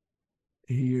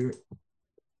here.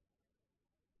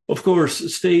 Of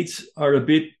course, states are a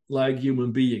bit like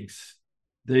human beings.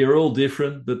 They are all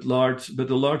different, but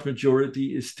a large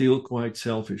majority is still quite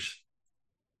selfish.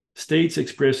 States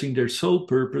expressing their sole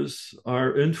purpose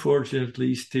are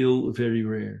unfortunately still very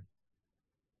rare.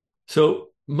 So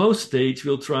most states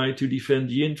will try to defend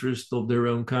the interests of their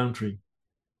own country.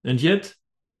 And yet,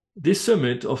 this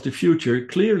summit of the future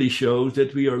clearly shows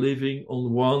that we are living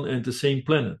on one and the same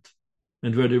planet.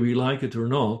 And whether we like it or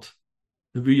not,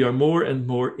 we are more and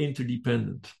more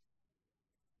interdependent.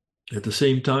 At the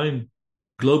same time,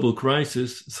 global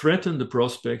crises threaten the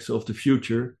prospects of the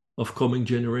future of coming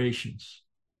generations.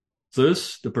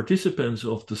 Thus, the participants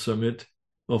of the summit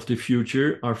of the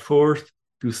future are forced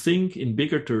to think in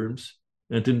bigger terms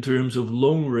and in terms of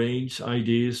long-range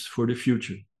ideas for the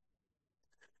future.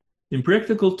 In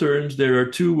practical terms, there are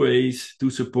two ways to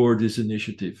support this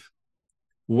initiative.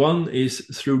 One is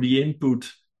through the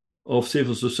input of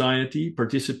civil society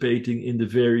participating in the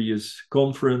various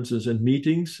conferences and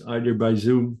meetings, either by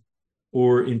Zoom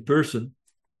or in person.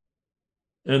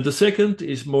 And the second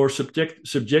is more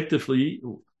subjectively,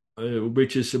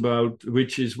 which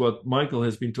is what Michael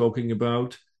has been talking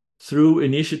about, through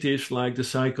initiatives like the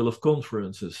Cycle of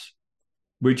Conferences,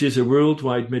 which is a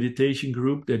worldwide meditation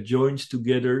group that joins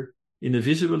together in a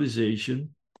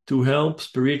visualization to help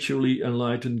spiritually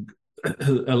enlighten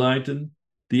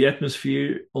the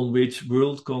atmosphere on which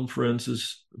world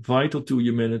conferences vital to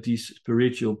humanity's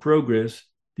spiritual progress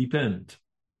depend.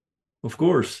 Of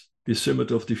course, this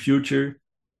Summit of the Future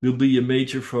will be a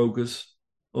major focus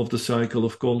of the cycle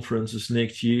of conferences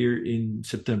next year in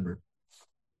September.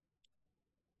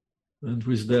 And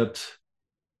with that,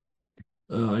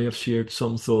 I have shared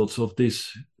some thoughts of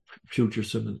this future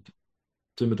summit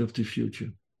of the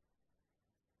future.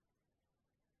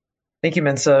 Thank you,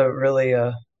 Mensa.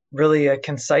 Really a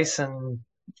concise and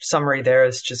summary there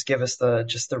is just give us the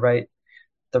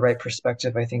right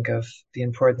perspective, I think, of the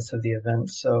importance of the event.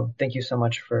 So thank you so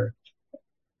much for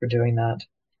doing that.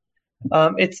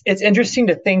 It's interesting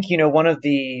to think, one of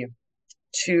the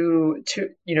two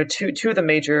of the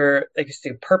major, I guess,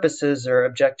 the purposes or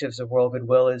objectives of World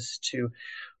Goodwill is to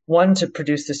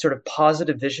produce this sort of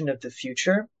positive vision of the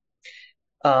future,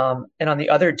 and on the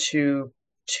other to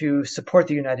support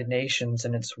the United Nations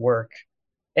and its work.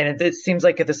 And it seems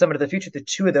like at the Summit of the Future, the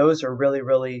two of those are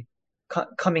really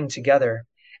coming together.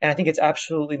 And I think it's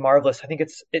absolutely marvelous. I think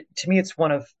to me, it's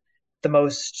one of the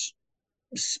most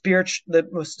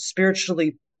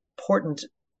spiritually potent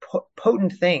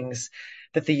things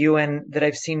that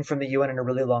I've seen from the UN in a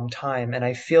really long time. And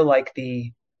I feel like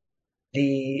the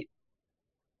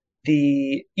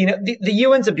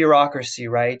UN's a bureaucracy,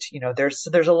 right?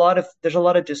 There's a lot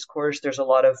of discourse, there's a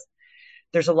lot of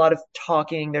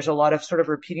talking, there's a lot of sort of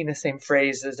repeating the same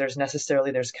phrases, there's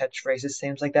catchphrases,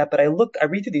 things like that. But I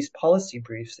read through these policy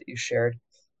briefs that you shared,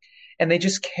 and they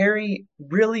just carry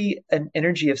really an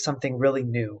energy of something really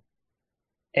new.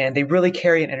 And they really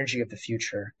carry an energy of the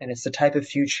future. And it's the type of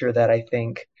future that I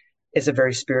think is a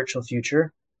very spiritual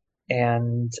future.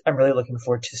 And I'm really looking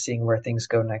forward to seeing where things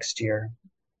go next year.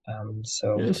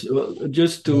 Yes, well,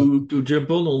 just to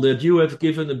jump on that, you have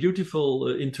given a beautiful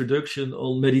introduction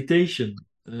on meditation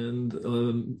and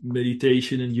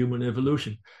human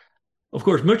evolution. Of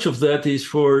course, much of that is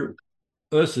for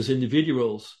us as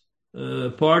individuals.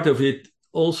 Part of it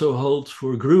also holds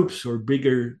for groups or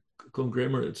bigger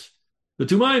conglomerates. But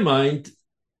to my mind,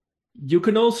 you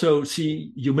can also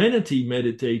see humanity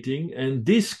meditating, and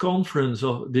this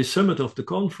summit of the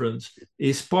conference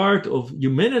is part of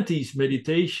humanity's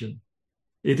meditation.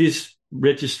 It is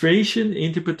registration,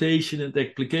 interpretation, and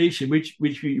application, which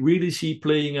we really see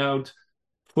playing out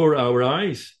for our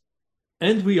eyes,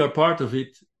 and we are part of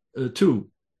it too.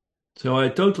 So I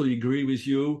totally agree with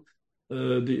you,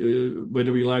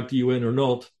 whether we like the UN or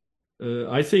not.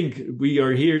 I think we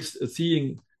are here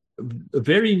seeing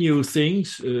very new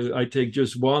things. I take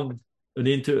just one, a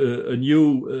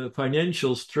new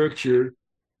financial structure,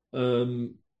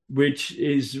 which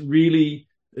is really,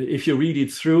 if you read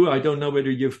it through, I don't know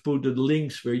whether you've put the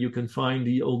links where you can find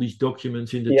all these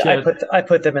documents in the chat. I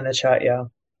put them in the chat. Yeah.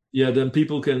 Yeah, then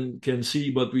people can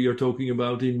see what we are talking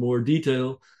about in more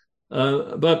detail.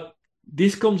 But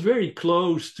this comes very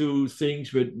close to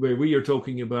things where we are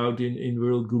talking about in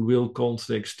World Goodwill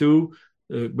context too.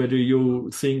 Whether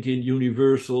you think in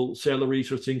universal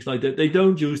salaries or things like that, they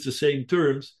don't use the same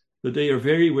terms, but they are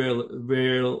very well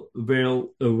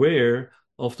aware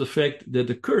of the fact that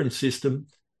the current system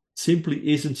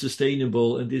simply isn't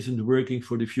sustainable and isn't working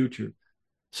for the future.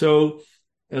 So,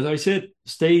 as I said,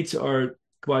 states are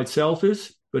quite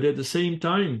selfish, but at the same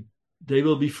time, they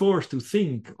will be forced to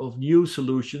think of new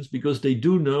solutions because they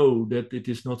do know that it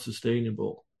is not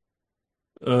sustainable.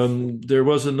 There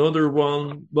was another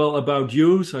one, well, about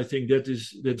youth. I think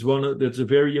that's a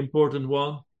very important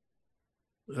one.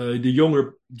 The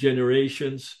younger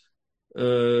generations,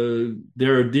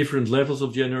 there are different levels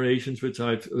of generations, which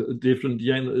I've different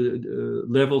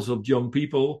levels of young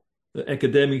people,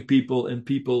 academic people, and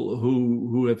people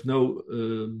who have no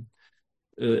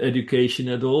education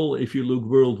at all. If you look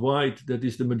worldwide, that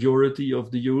is the majority of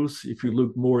the youth. If you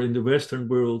look more in the Western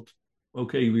world,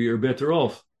 okay, we are better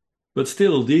off. But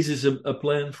still, this is a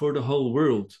plan for the whole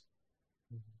world.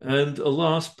 And a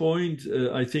last point,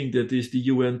 I think that is the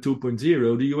UN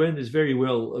 2.0. The UN is very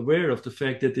well aware of the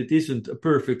fact that it isn't a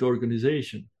perfect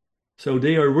organization. So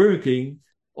they are working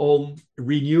on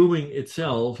renewing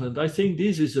itself. And I think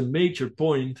this is a major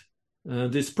point.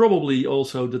 This is probably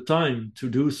also the time to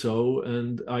do so.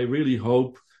 And I really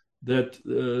hope that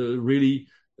really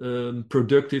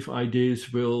productive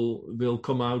ideas will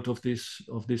come out of this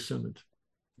summit.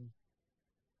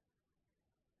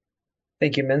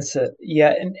 Thank you, Minsa.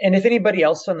 Yeah, and if anybody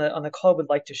else on the call would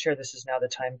like to share, this is now the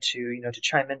time to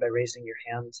chime in by raising your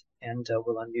hand, and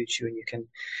we'll unmute you, and you can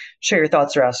share your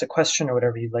thoughts or ask a question or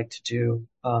whatever you'd like to do,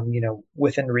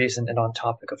 within reason and on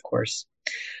topic, of course.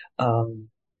 Um,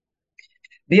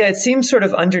 but yeah, it seems sort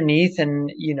of underneath,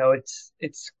 and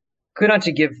it's good not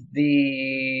to give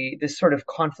this sort of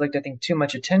conflict, I think, too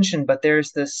much attention, but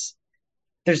there's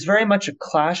very much a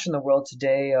clash in the world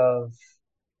today of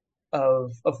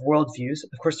worldviews.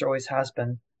 Of course, there always has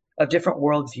been, of different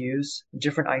worldviews,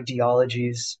 different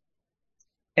ideologies.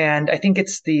 And I think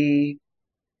it's the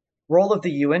role of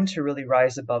the UN to really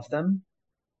rise above them.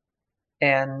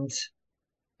 And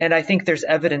and I think there's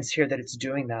evidence here that it's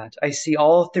doing that. I see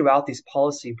all throughout these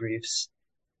policy briefs,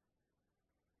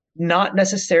 not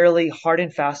necessarily hard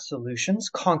and fast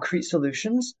solutions, concrete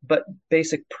solutions, but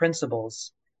basic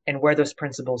principles and where those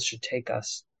principles should take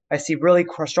us. I see really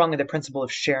strongly the principle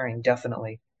of sharing,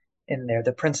 definitely in there,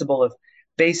 the principle of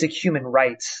basic human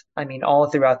rights. I mean, all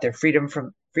throughout there, freedom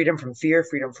from fear,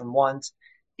 freedom from want,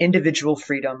 individual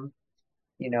freedom,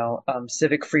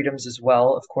 civic freedoms as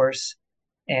well, of course.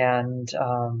 And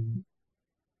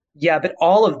yeah, but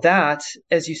all of that,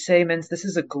 as you say, means this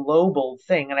is a global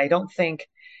thing. And I don't think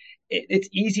it's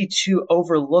easy to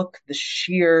overlook the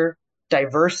sheer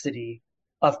diversity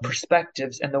of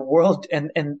perspectives and the world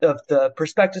and of the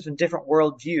perspectives and different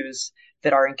worldviews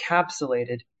that are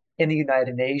encapsulated in the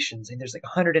United Nations. And there's like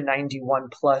 191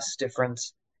 plus different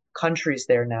countries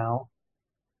there now.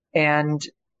 And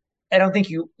I don't think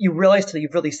you realize till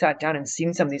you've really sat down and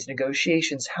seen some of these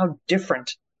negotiations how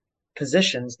different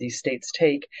positions these states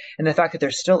take. And the fact that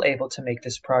they're still able to make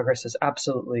this progress is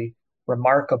absolutely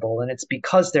remarkable. And it's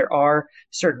because there are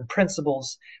certain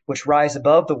principles which rise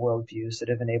above the worldviews that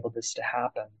have enabled this to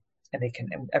happen. And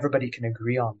everybody can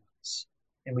agree on those.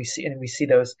 And we see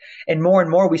those, and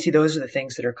more we see those are the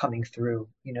things that are coming through.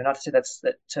 Not to say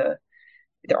that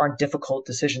there aren't difficult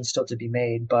decisions still to be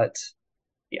made, but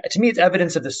yeah, to me, it's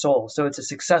evidence of the soul. So it's a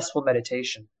successful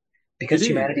meditation It because is.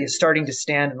 humanity is starting to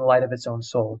stand in the light of its own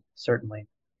soul, certainly.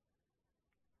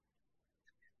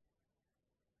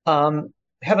 I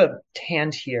have a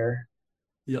hand here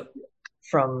Yeah.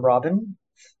 from Robin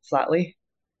Flatley.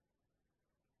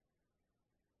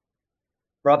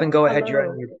 Robin, go ahead. You're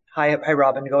Hello. on. Hi,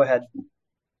 Robin. Go ahead.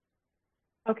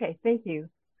 Okay, thank you.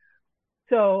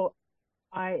 So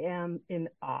I am in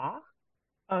awe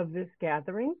of this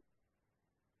gathering,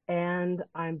 and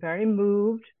I'm very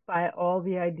moved by all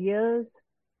the ideas,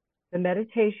 the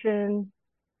meditation,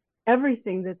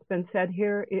 everything that's been said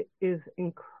here. It is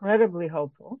incredibly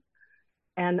hopeful,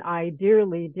 and I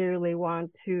dearly, dearly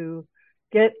want to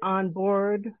get on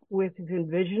board with his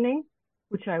envisioning,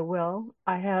 which I will.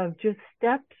 I have just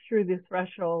stepped through the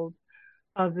threshold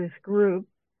of this group.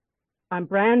 I'm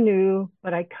brand new,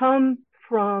 but I come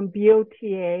from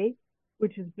BOTA,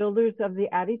 which is Builders of the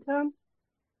Adytum.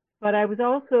 But I was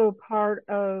also part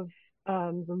of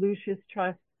the Lucius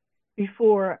Trust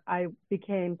before I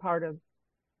became part of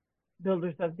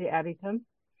Builders of the Adytum.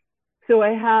 So I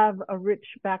have a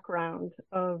rich background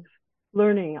of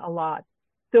learning a lot.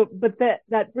 So, but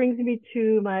that brings me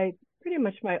to pretty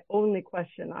much my only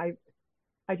question. I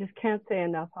just can't say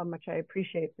enough how much I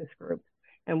appreciate this group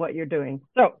and what you're doing.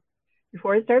 So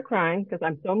before I start crying, because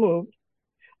I'm so moved,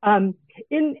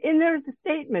 there's a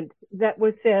statement that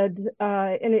was said,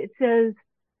 and it says,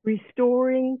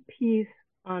 restoring peace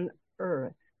on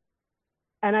earth.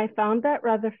 And I found that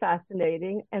rather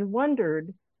fascinating and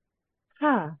wondered,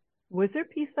 was there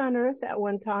peace on earth at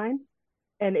one time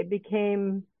and it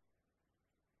became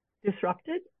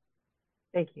disrupted?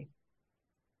 Thank you.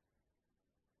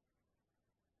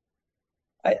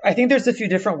 I think there's a few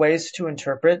different ways to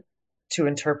interpret to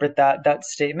interpret that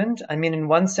statement. I mean, in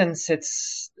one sense,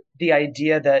 it's the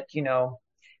idea that,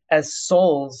 as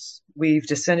souls, we've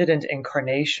descended into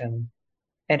incarnation,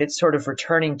 and it's sort of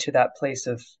returning to that place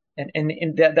of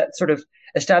and that sort of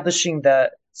establishing the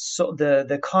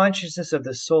consciousness of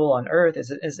the soul on earth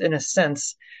is in a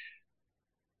sense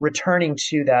returning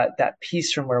to that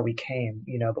peace from where we came,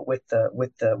 but with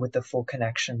the full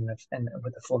connection and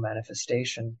with the full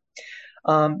manifestation.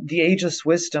 The ageless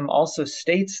wisdom also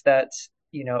states that,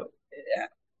 the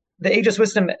ageless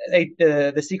wisdom,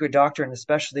 the secret doctrine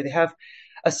especially, they have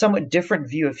a somewhat different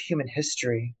view of human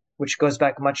history, which goes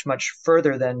back much, much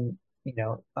further than,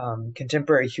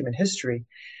 contemporary human history.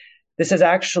 This is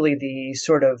actually the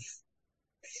sort of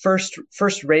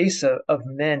first race of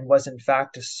men was in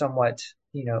fact a somewhat,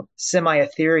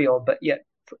 semi-ethereal, but yet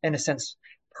in a sense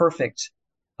perfect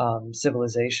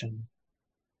civilization.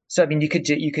 So I mean, you could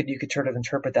sort of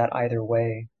interpret that either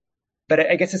way. But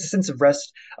I guess it's a sense of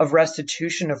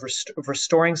restitution, of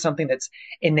restoring something that's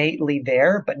innately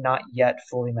there, but not yet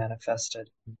fully manifested.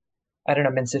 I don't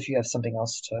know, Mince, if you have something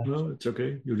else to. No, it's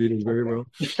okay. You did it very well.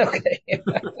 Okay.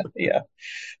 Yeah.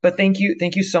 But thank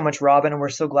you so much, Robin, and we're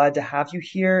so glad to have you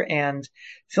here. And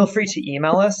feel free to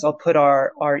email us. I'll put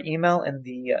our email in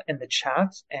the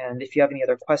chat. And if you have any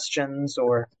other questions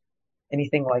or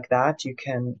anything like that, you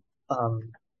can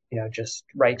just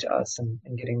write to us and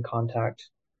get in contact.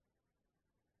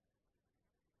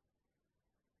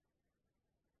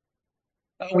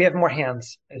 Oh, we have more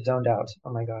hands zoned out.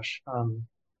 Oh my gosh.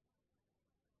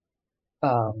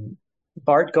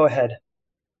 Bart, go ahead.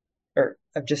 Or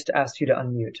I've just asked you to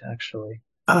unmute, actually.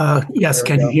 Yes, There we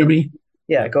can you go. hear me?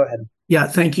 Yeah, go ahead. Yeah,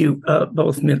 thank you,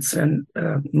 both Mintz and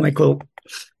Michael.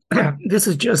 This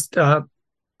is just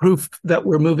proof that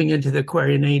we're moving into the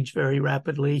Aquarian age very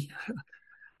rapidly.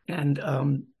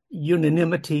 And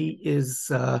unanimity is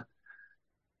the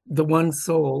one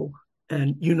soul,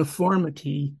 and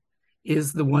uniformity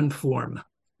is the one form.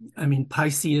 I mean,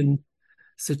 Piscean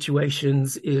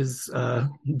situations is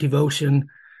devotion.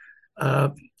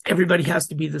 Everybody has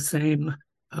to be the same.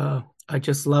 I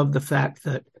just love the fact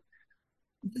that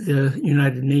the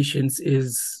United Nations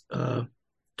is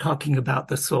talking about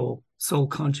the soul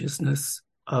consciousness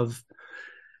of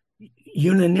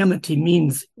unanimity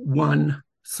means one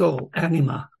soul,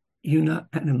 anima,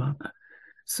 anima.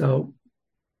 So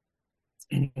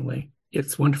anyway,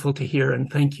 it's wonderful to hear,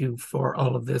 and thank you for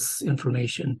all of this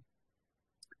information.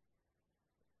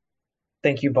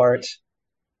 Thank you, Bart.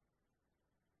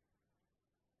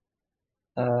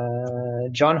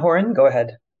 John Horan, go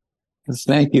ahead.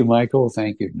 Thank you, Michael.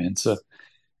 Thank you, Minsa.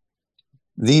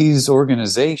 These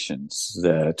organizations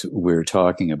that we're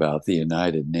talking about, the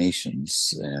United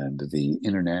Nations and the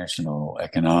International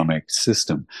Economic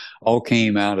System, all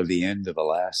came out of the end of the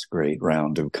last great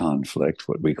round of conflict,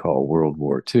 what we call World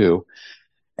War II,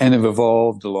 and have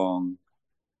evolved along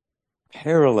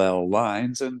parallel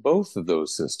lines, and both of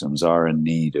those systems are in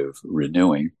need of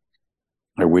renewing.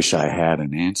 I wish I had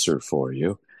an answer for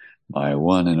you. My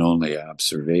one and only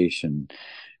observation,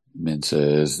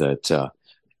 Minsa, is that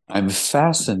I'm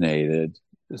fascinated,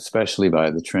 especially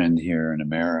by the trend here in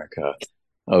America,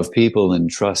 of people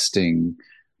entrusting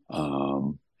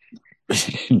their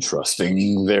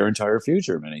entire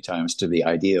future many times to the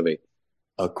idea of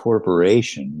a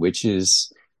corporation, which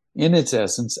is, in its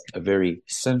essence, a very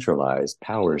centralized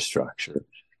power structure,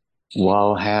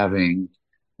 while having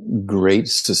great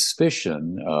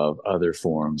suspicion of other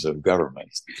forms of government,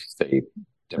 say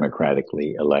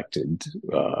democratically elected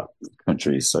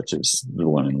countries such as the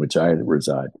one in which I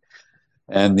reside,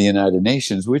 and the United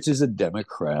Nations, which is a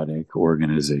democratic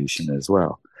organization as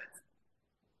well.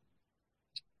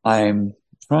 I'm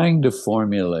trying to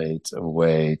formulate a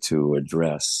way to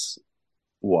address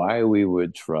why we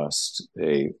would trust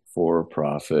a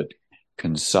for-profit,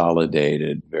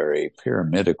 consolidated, very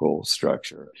pyramidical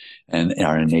structure and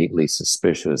are innately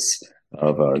suspicious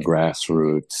of a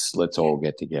grassroots, let's all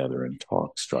get together and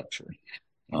talk structure.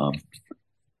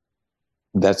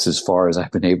 That's as far as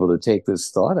I've been able to take this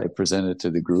thought. I present it to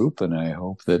the group, and I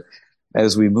hope that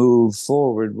as we move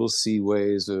forward, we'll see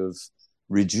ways of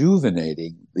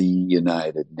rejuvenating the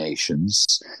United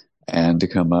Nations and to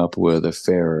come up with a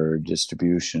fairer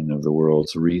distribution of the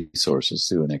world's resources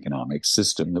through an economic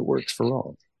system that works for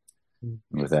all. And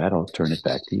with that, I'll turn it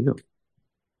back to you.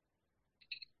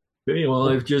 Okay, well,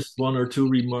 I have just one or two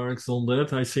remarks on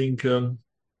that. I think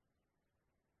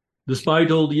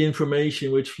despite all the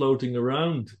information which floating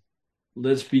around,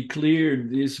 let's be clear,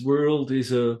 this world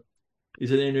is an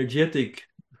energetic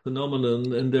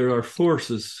phenomenon, and there are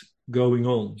forces going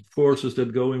on, forces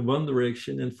that go in one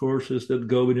direction and forces that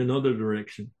go in another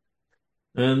direction.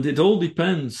 And it all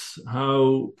depends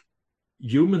how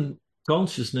human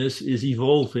consciousness is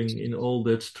evolving in all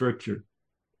that structure.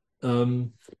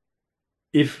 Um,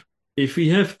 if we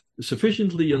have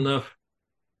sufficiently enough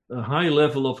a high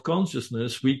level of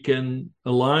consciousness, we can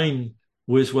align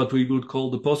with what we would call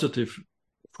the positive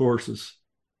forces.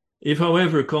 If,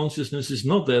 however, consciousness is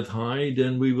not that high,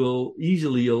 then we will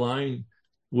easily align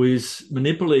with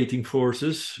manipulating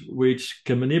forces, which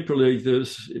can manipulate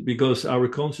us because our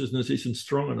consciousness isn't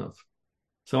strong enough.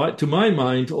 So, to my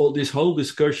mind, all this whole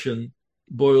discussion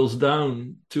boils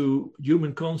down to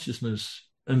human consciousness.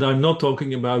 And I'm not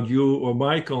talking about you or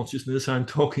my consciousness, I'm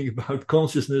talking about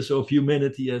consciousness of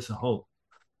humanity as a whole.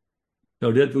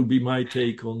 So that would be my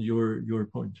take on your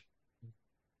point.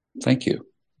 Thank you.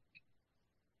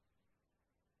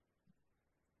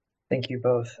 Thank you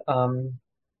both.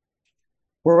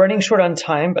 We're running short on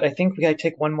time, but I think we gotta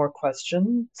take one more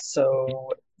question.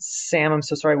 So, Sam, I'm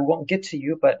so sorry we won't get to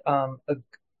you, but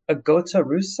Agota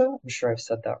Rusa, I'm sure I've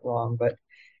said that wrong, but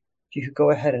if you could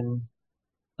go ahead and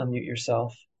unmute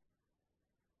yourself.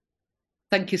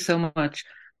 Thank you so much.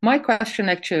 My question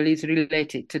actually is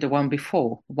related to the one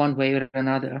before, one way or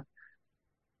another.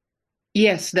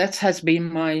 Yes, that has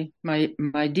been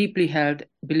my deeply held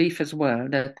belief as well,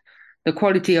 that the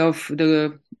quality of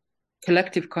the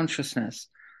collective consciousness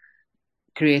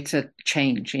creates a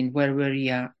change in where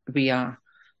we are.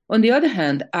 On the other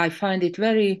hand, I find it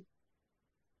very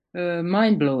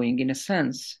mind-blowing in a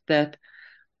sense that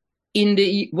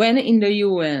when in the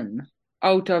UN,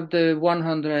 out of the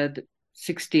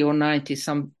 160 or 90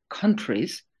 some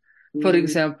countries, for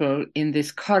example, in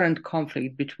this current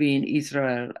conflict between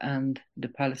Israel and the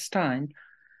Palestine,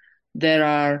 there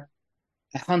are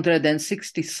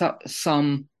 160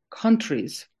 some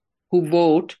countries who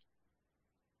vote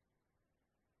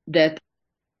that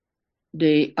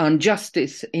the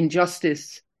injustice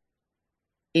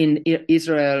in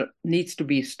Israel needs to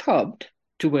be stopped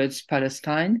towards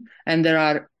Palestine. And there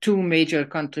are two major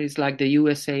countries like the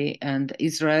USA and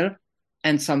Israel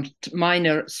and some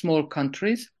minor small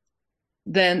countries.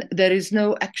 Then there is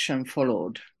no action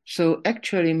followed. So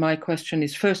actually my question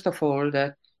is, first of all,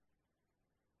 that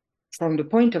from the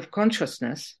point of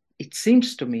consciousness, it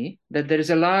seems to me that there is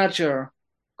a larger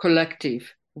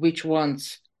collective which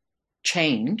wants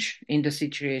change in the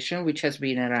situation, which has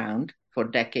been around for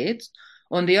decades.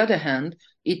 On the other hand,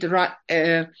 it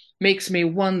makes me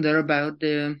wonder about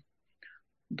the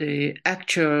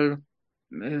actual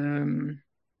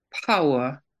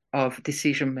power of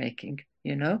decision making.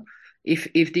 You know,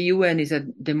 if the UN is a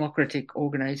democratic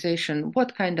organization,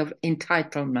 what kind of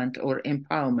entitlement or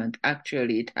empowerment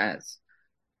actually it has?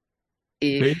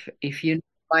 If you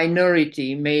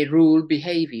minority may rule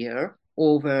behavior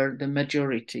over the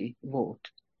majority vote.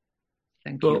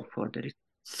 Thank you for the.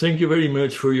 Thank you very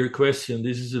much for your question.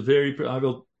 This is I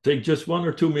will take just 1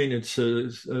 or 2 minutes,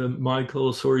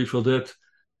 Michael. Sorry for that.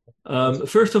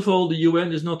 First of all, the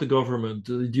UN is not a government.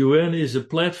 The UN is a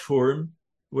platform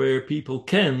where people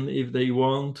can, if they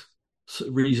want,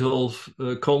 resolve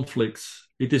conflicts.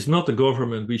 It is not a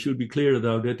government. We should be clear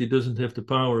about that. It doesn't have the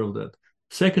power of that.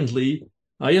 Secondly,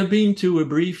 I have been to a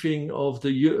briefing of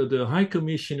the High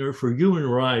Commissioner for Human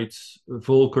Rights,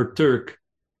 Volker Turk.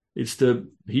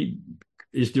 He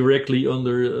is directly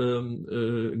under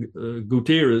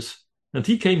Guterres, and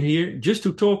he came here just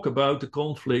to talk about the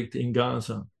conflict in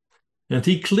Gaza. And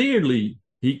he clearly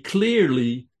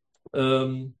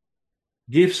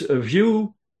gives a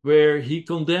view where he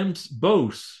condemns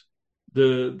both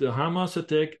the Hamas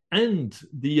attack and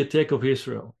the attack of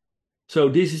Israel. So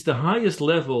this is the highest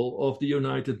level of the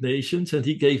United Nations, and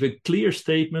he gave a clear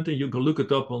statement, and you can look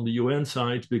it up on the UN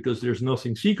site because there's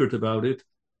nothing secret about it.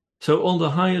 So on the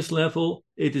highest level,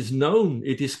 it is known,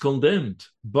 it is condemned.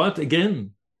 But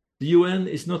again, the UN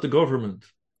is not the government.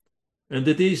 And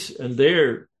that's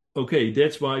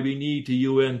why we need the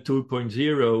UN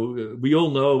 2.0. We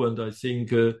all know, and I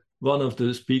think one of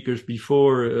the speakers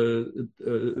before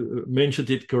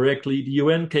mentioned it correctly, the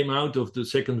UN came out of the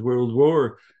Second World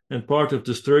War, and part of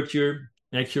the structure,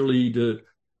 actually the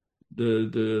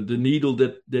needle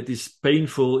that is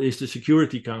painful is the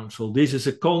Security Council. This is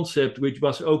a concept which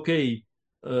was okay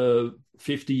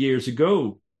 50 years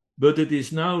ago, but it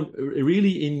is now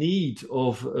really in need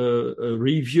of a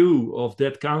review of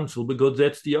that council, because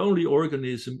that's the only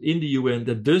organism in the UN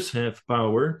that does have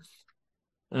power.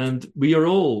 And we are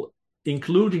all,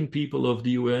 including people of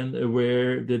the UN,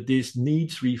 aware that this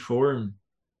needs reform.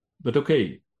 But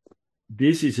okay,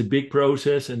 this is a big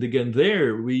process. And again,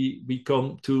 there we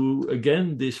come to,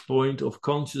 again, this point of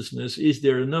consciousness. Is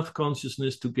there enough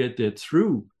consciousness to get that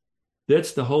through?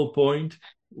 That's the whole point.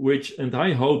 and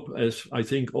I hope, as I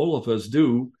think all of us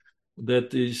do,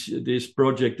 that this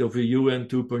project of a UN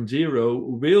 2.0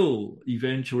 will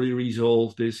eventually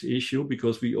resolve this issue,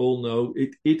 because we all know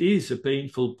it is a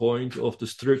painful point of the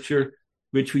structure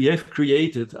which we have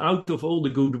created out of all the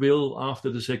goodwill after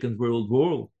the Second World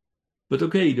War. But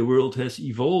okay, the world has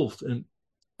evolved, and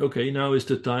okay, now is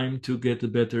the time to get a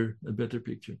better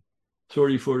picture.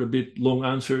 Sorry for a bit long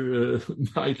answer,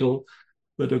 Michael,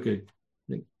 but okay.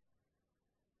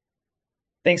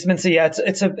 Thanks, Mincy. Yeah,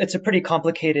 it's a pretty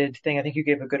complicated thing. I think you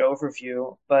gave a good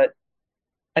overview, but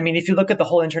I mean, if you look at the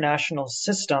whole international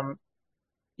system,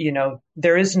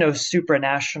 there is no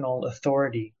supranational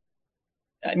authority.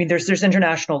 I mean, there's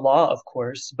international law, of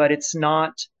course, but it's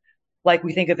not like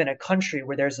we think of in a country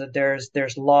where there's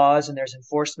laws and there's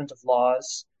enforcement of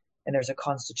laws and there's a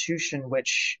constitution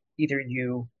which either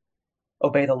you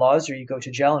obey the laws or you go to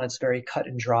jail, and it's very cut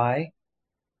and dry.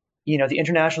 The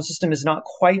international system is not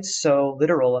quite so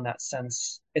literal in that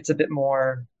sense. It's a bit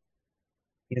more,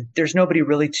 there's nobody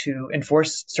really to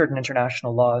enforce certain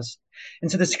international laws.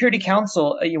 And so the Security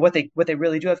Council, what they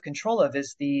really do have control of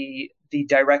is the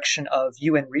direction of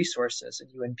UN resources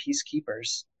and UN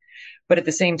peacekeepers. But at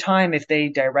the same time, if they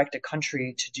direct a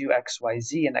country to do X, Y,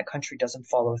 Z, and that country doesn't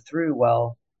follow through,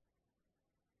 well,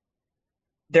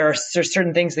 there's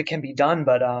certain things that can be done,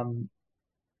 but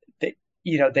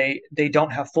they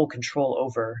don't have full control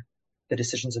over the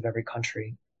decisions of every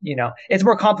country. It's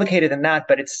more complicated than that,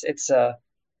 but it's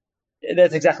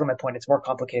that's exactly my point. It's more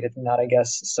complicated than that, I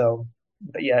guess. So,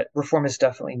 but yeah, reform is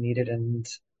definitely needed,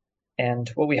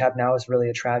 and what we have now is really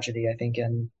a tragedy, I think,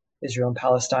 in Israel and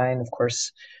Palestine, of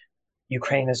course,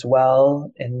 Ukraine as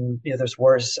well, and there's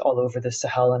wars all over the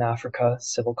Sahel and Africa,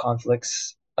 civil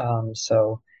conflicts.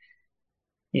 So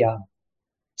yeah,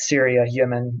 Syria,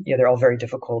 Yemen, yeah, they're all very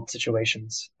difficult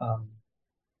situations.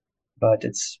 But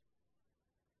it's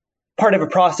part of a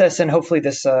process, and hopefully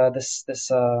these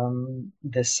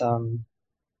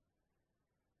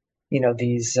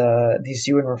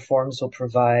UN reforms will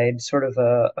provide sort of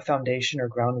a foundation or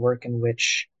groundwork in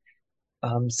which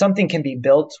something can be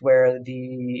built where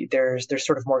there's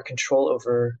sort of more control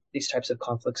over these types of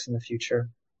conflicts in the future.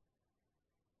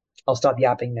 I'll stop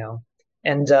yapping now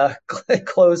and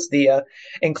close the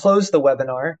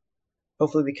webinar.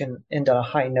 Hopefully we can end on a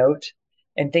high note.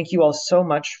 And thank you all so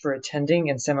much for attending.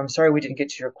 And Sam, I'm sorry we didn't get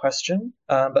to your question,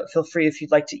 but feel free, if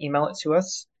you'd like to email it to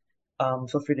us,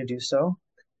 feel free to do so.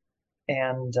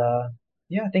 And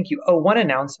yeah, thank you. Oh, one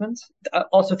announcement.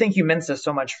 Also, thank you, Mensa,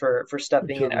 so much for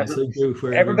stepping in. Thank you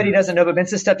for Everybody doesn't know, but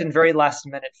Mensa stepped in very last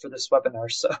minute for this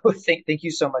webinar. So thank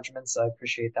you so much, Mensa. I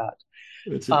appreciate that.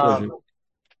 It's a pleasure.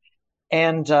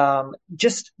 And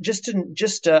just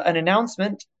an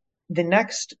announcement. The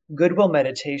next Goodwill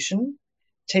meditation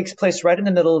takes place right in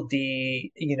the middle of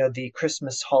the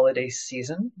Christmas holiday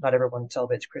season. Not everyone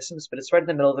celebrates Christmas, but it's right in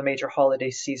the middle of the major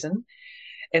holiday season.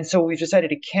 And so we've decided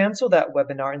to cancel that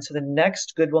webinar. And so the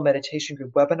next Goodwill Meditation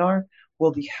Group webinar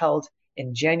will be held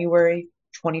in January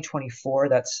 2024.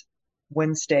 That's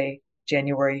Wednesday,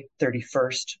 January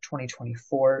 31st,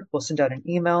 2024. We'll send out an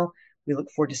email. We look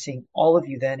forward to seeing all of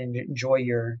you then, and enjoy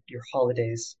your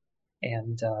holidays,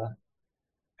 and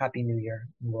Happy New Year.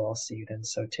 And we'll all see you then.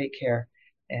 So take care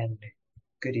and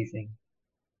good evening.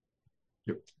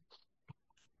 Yep.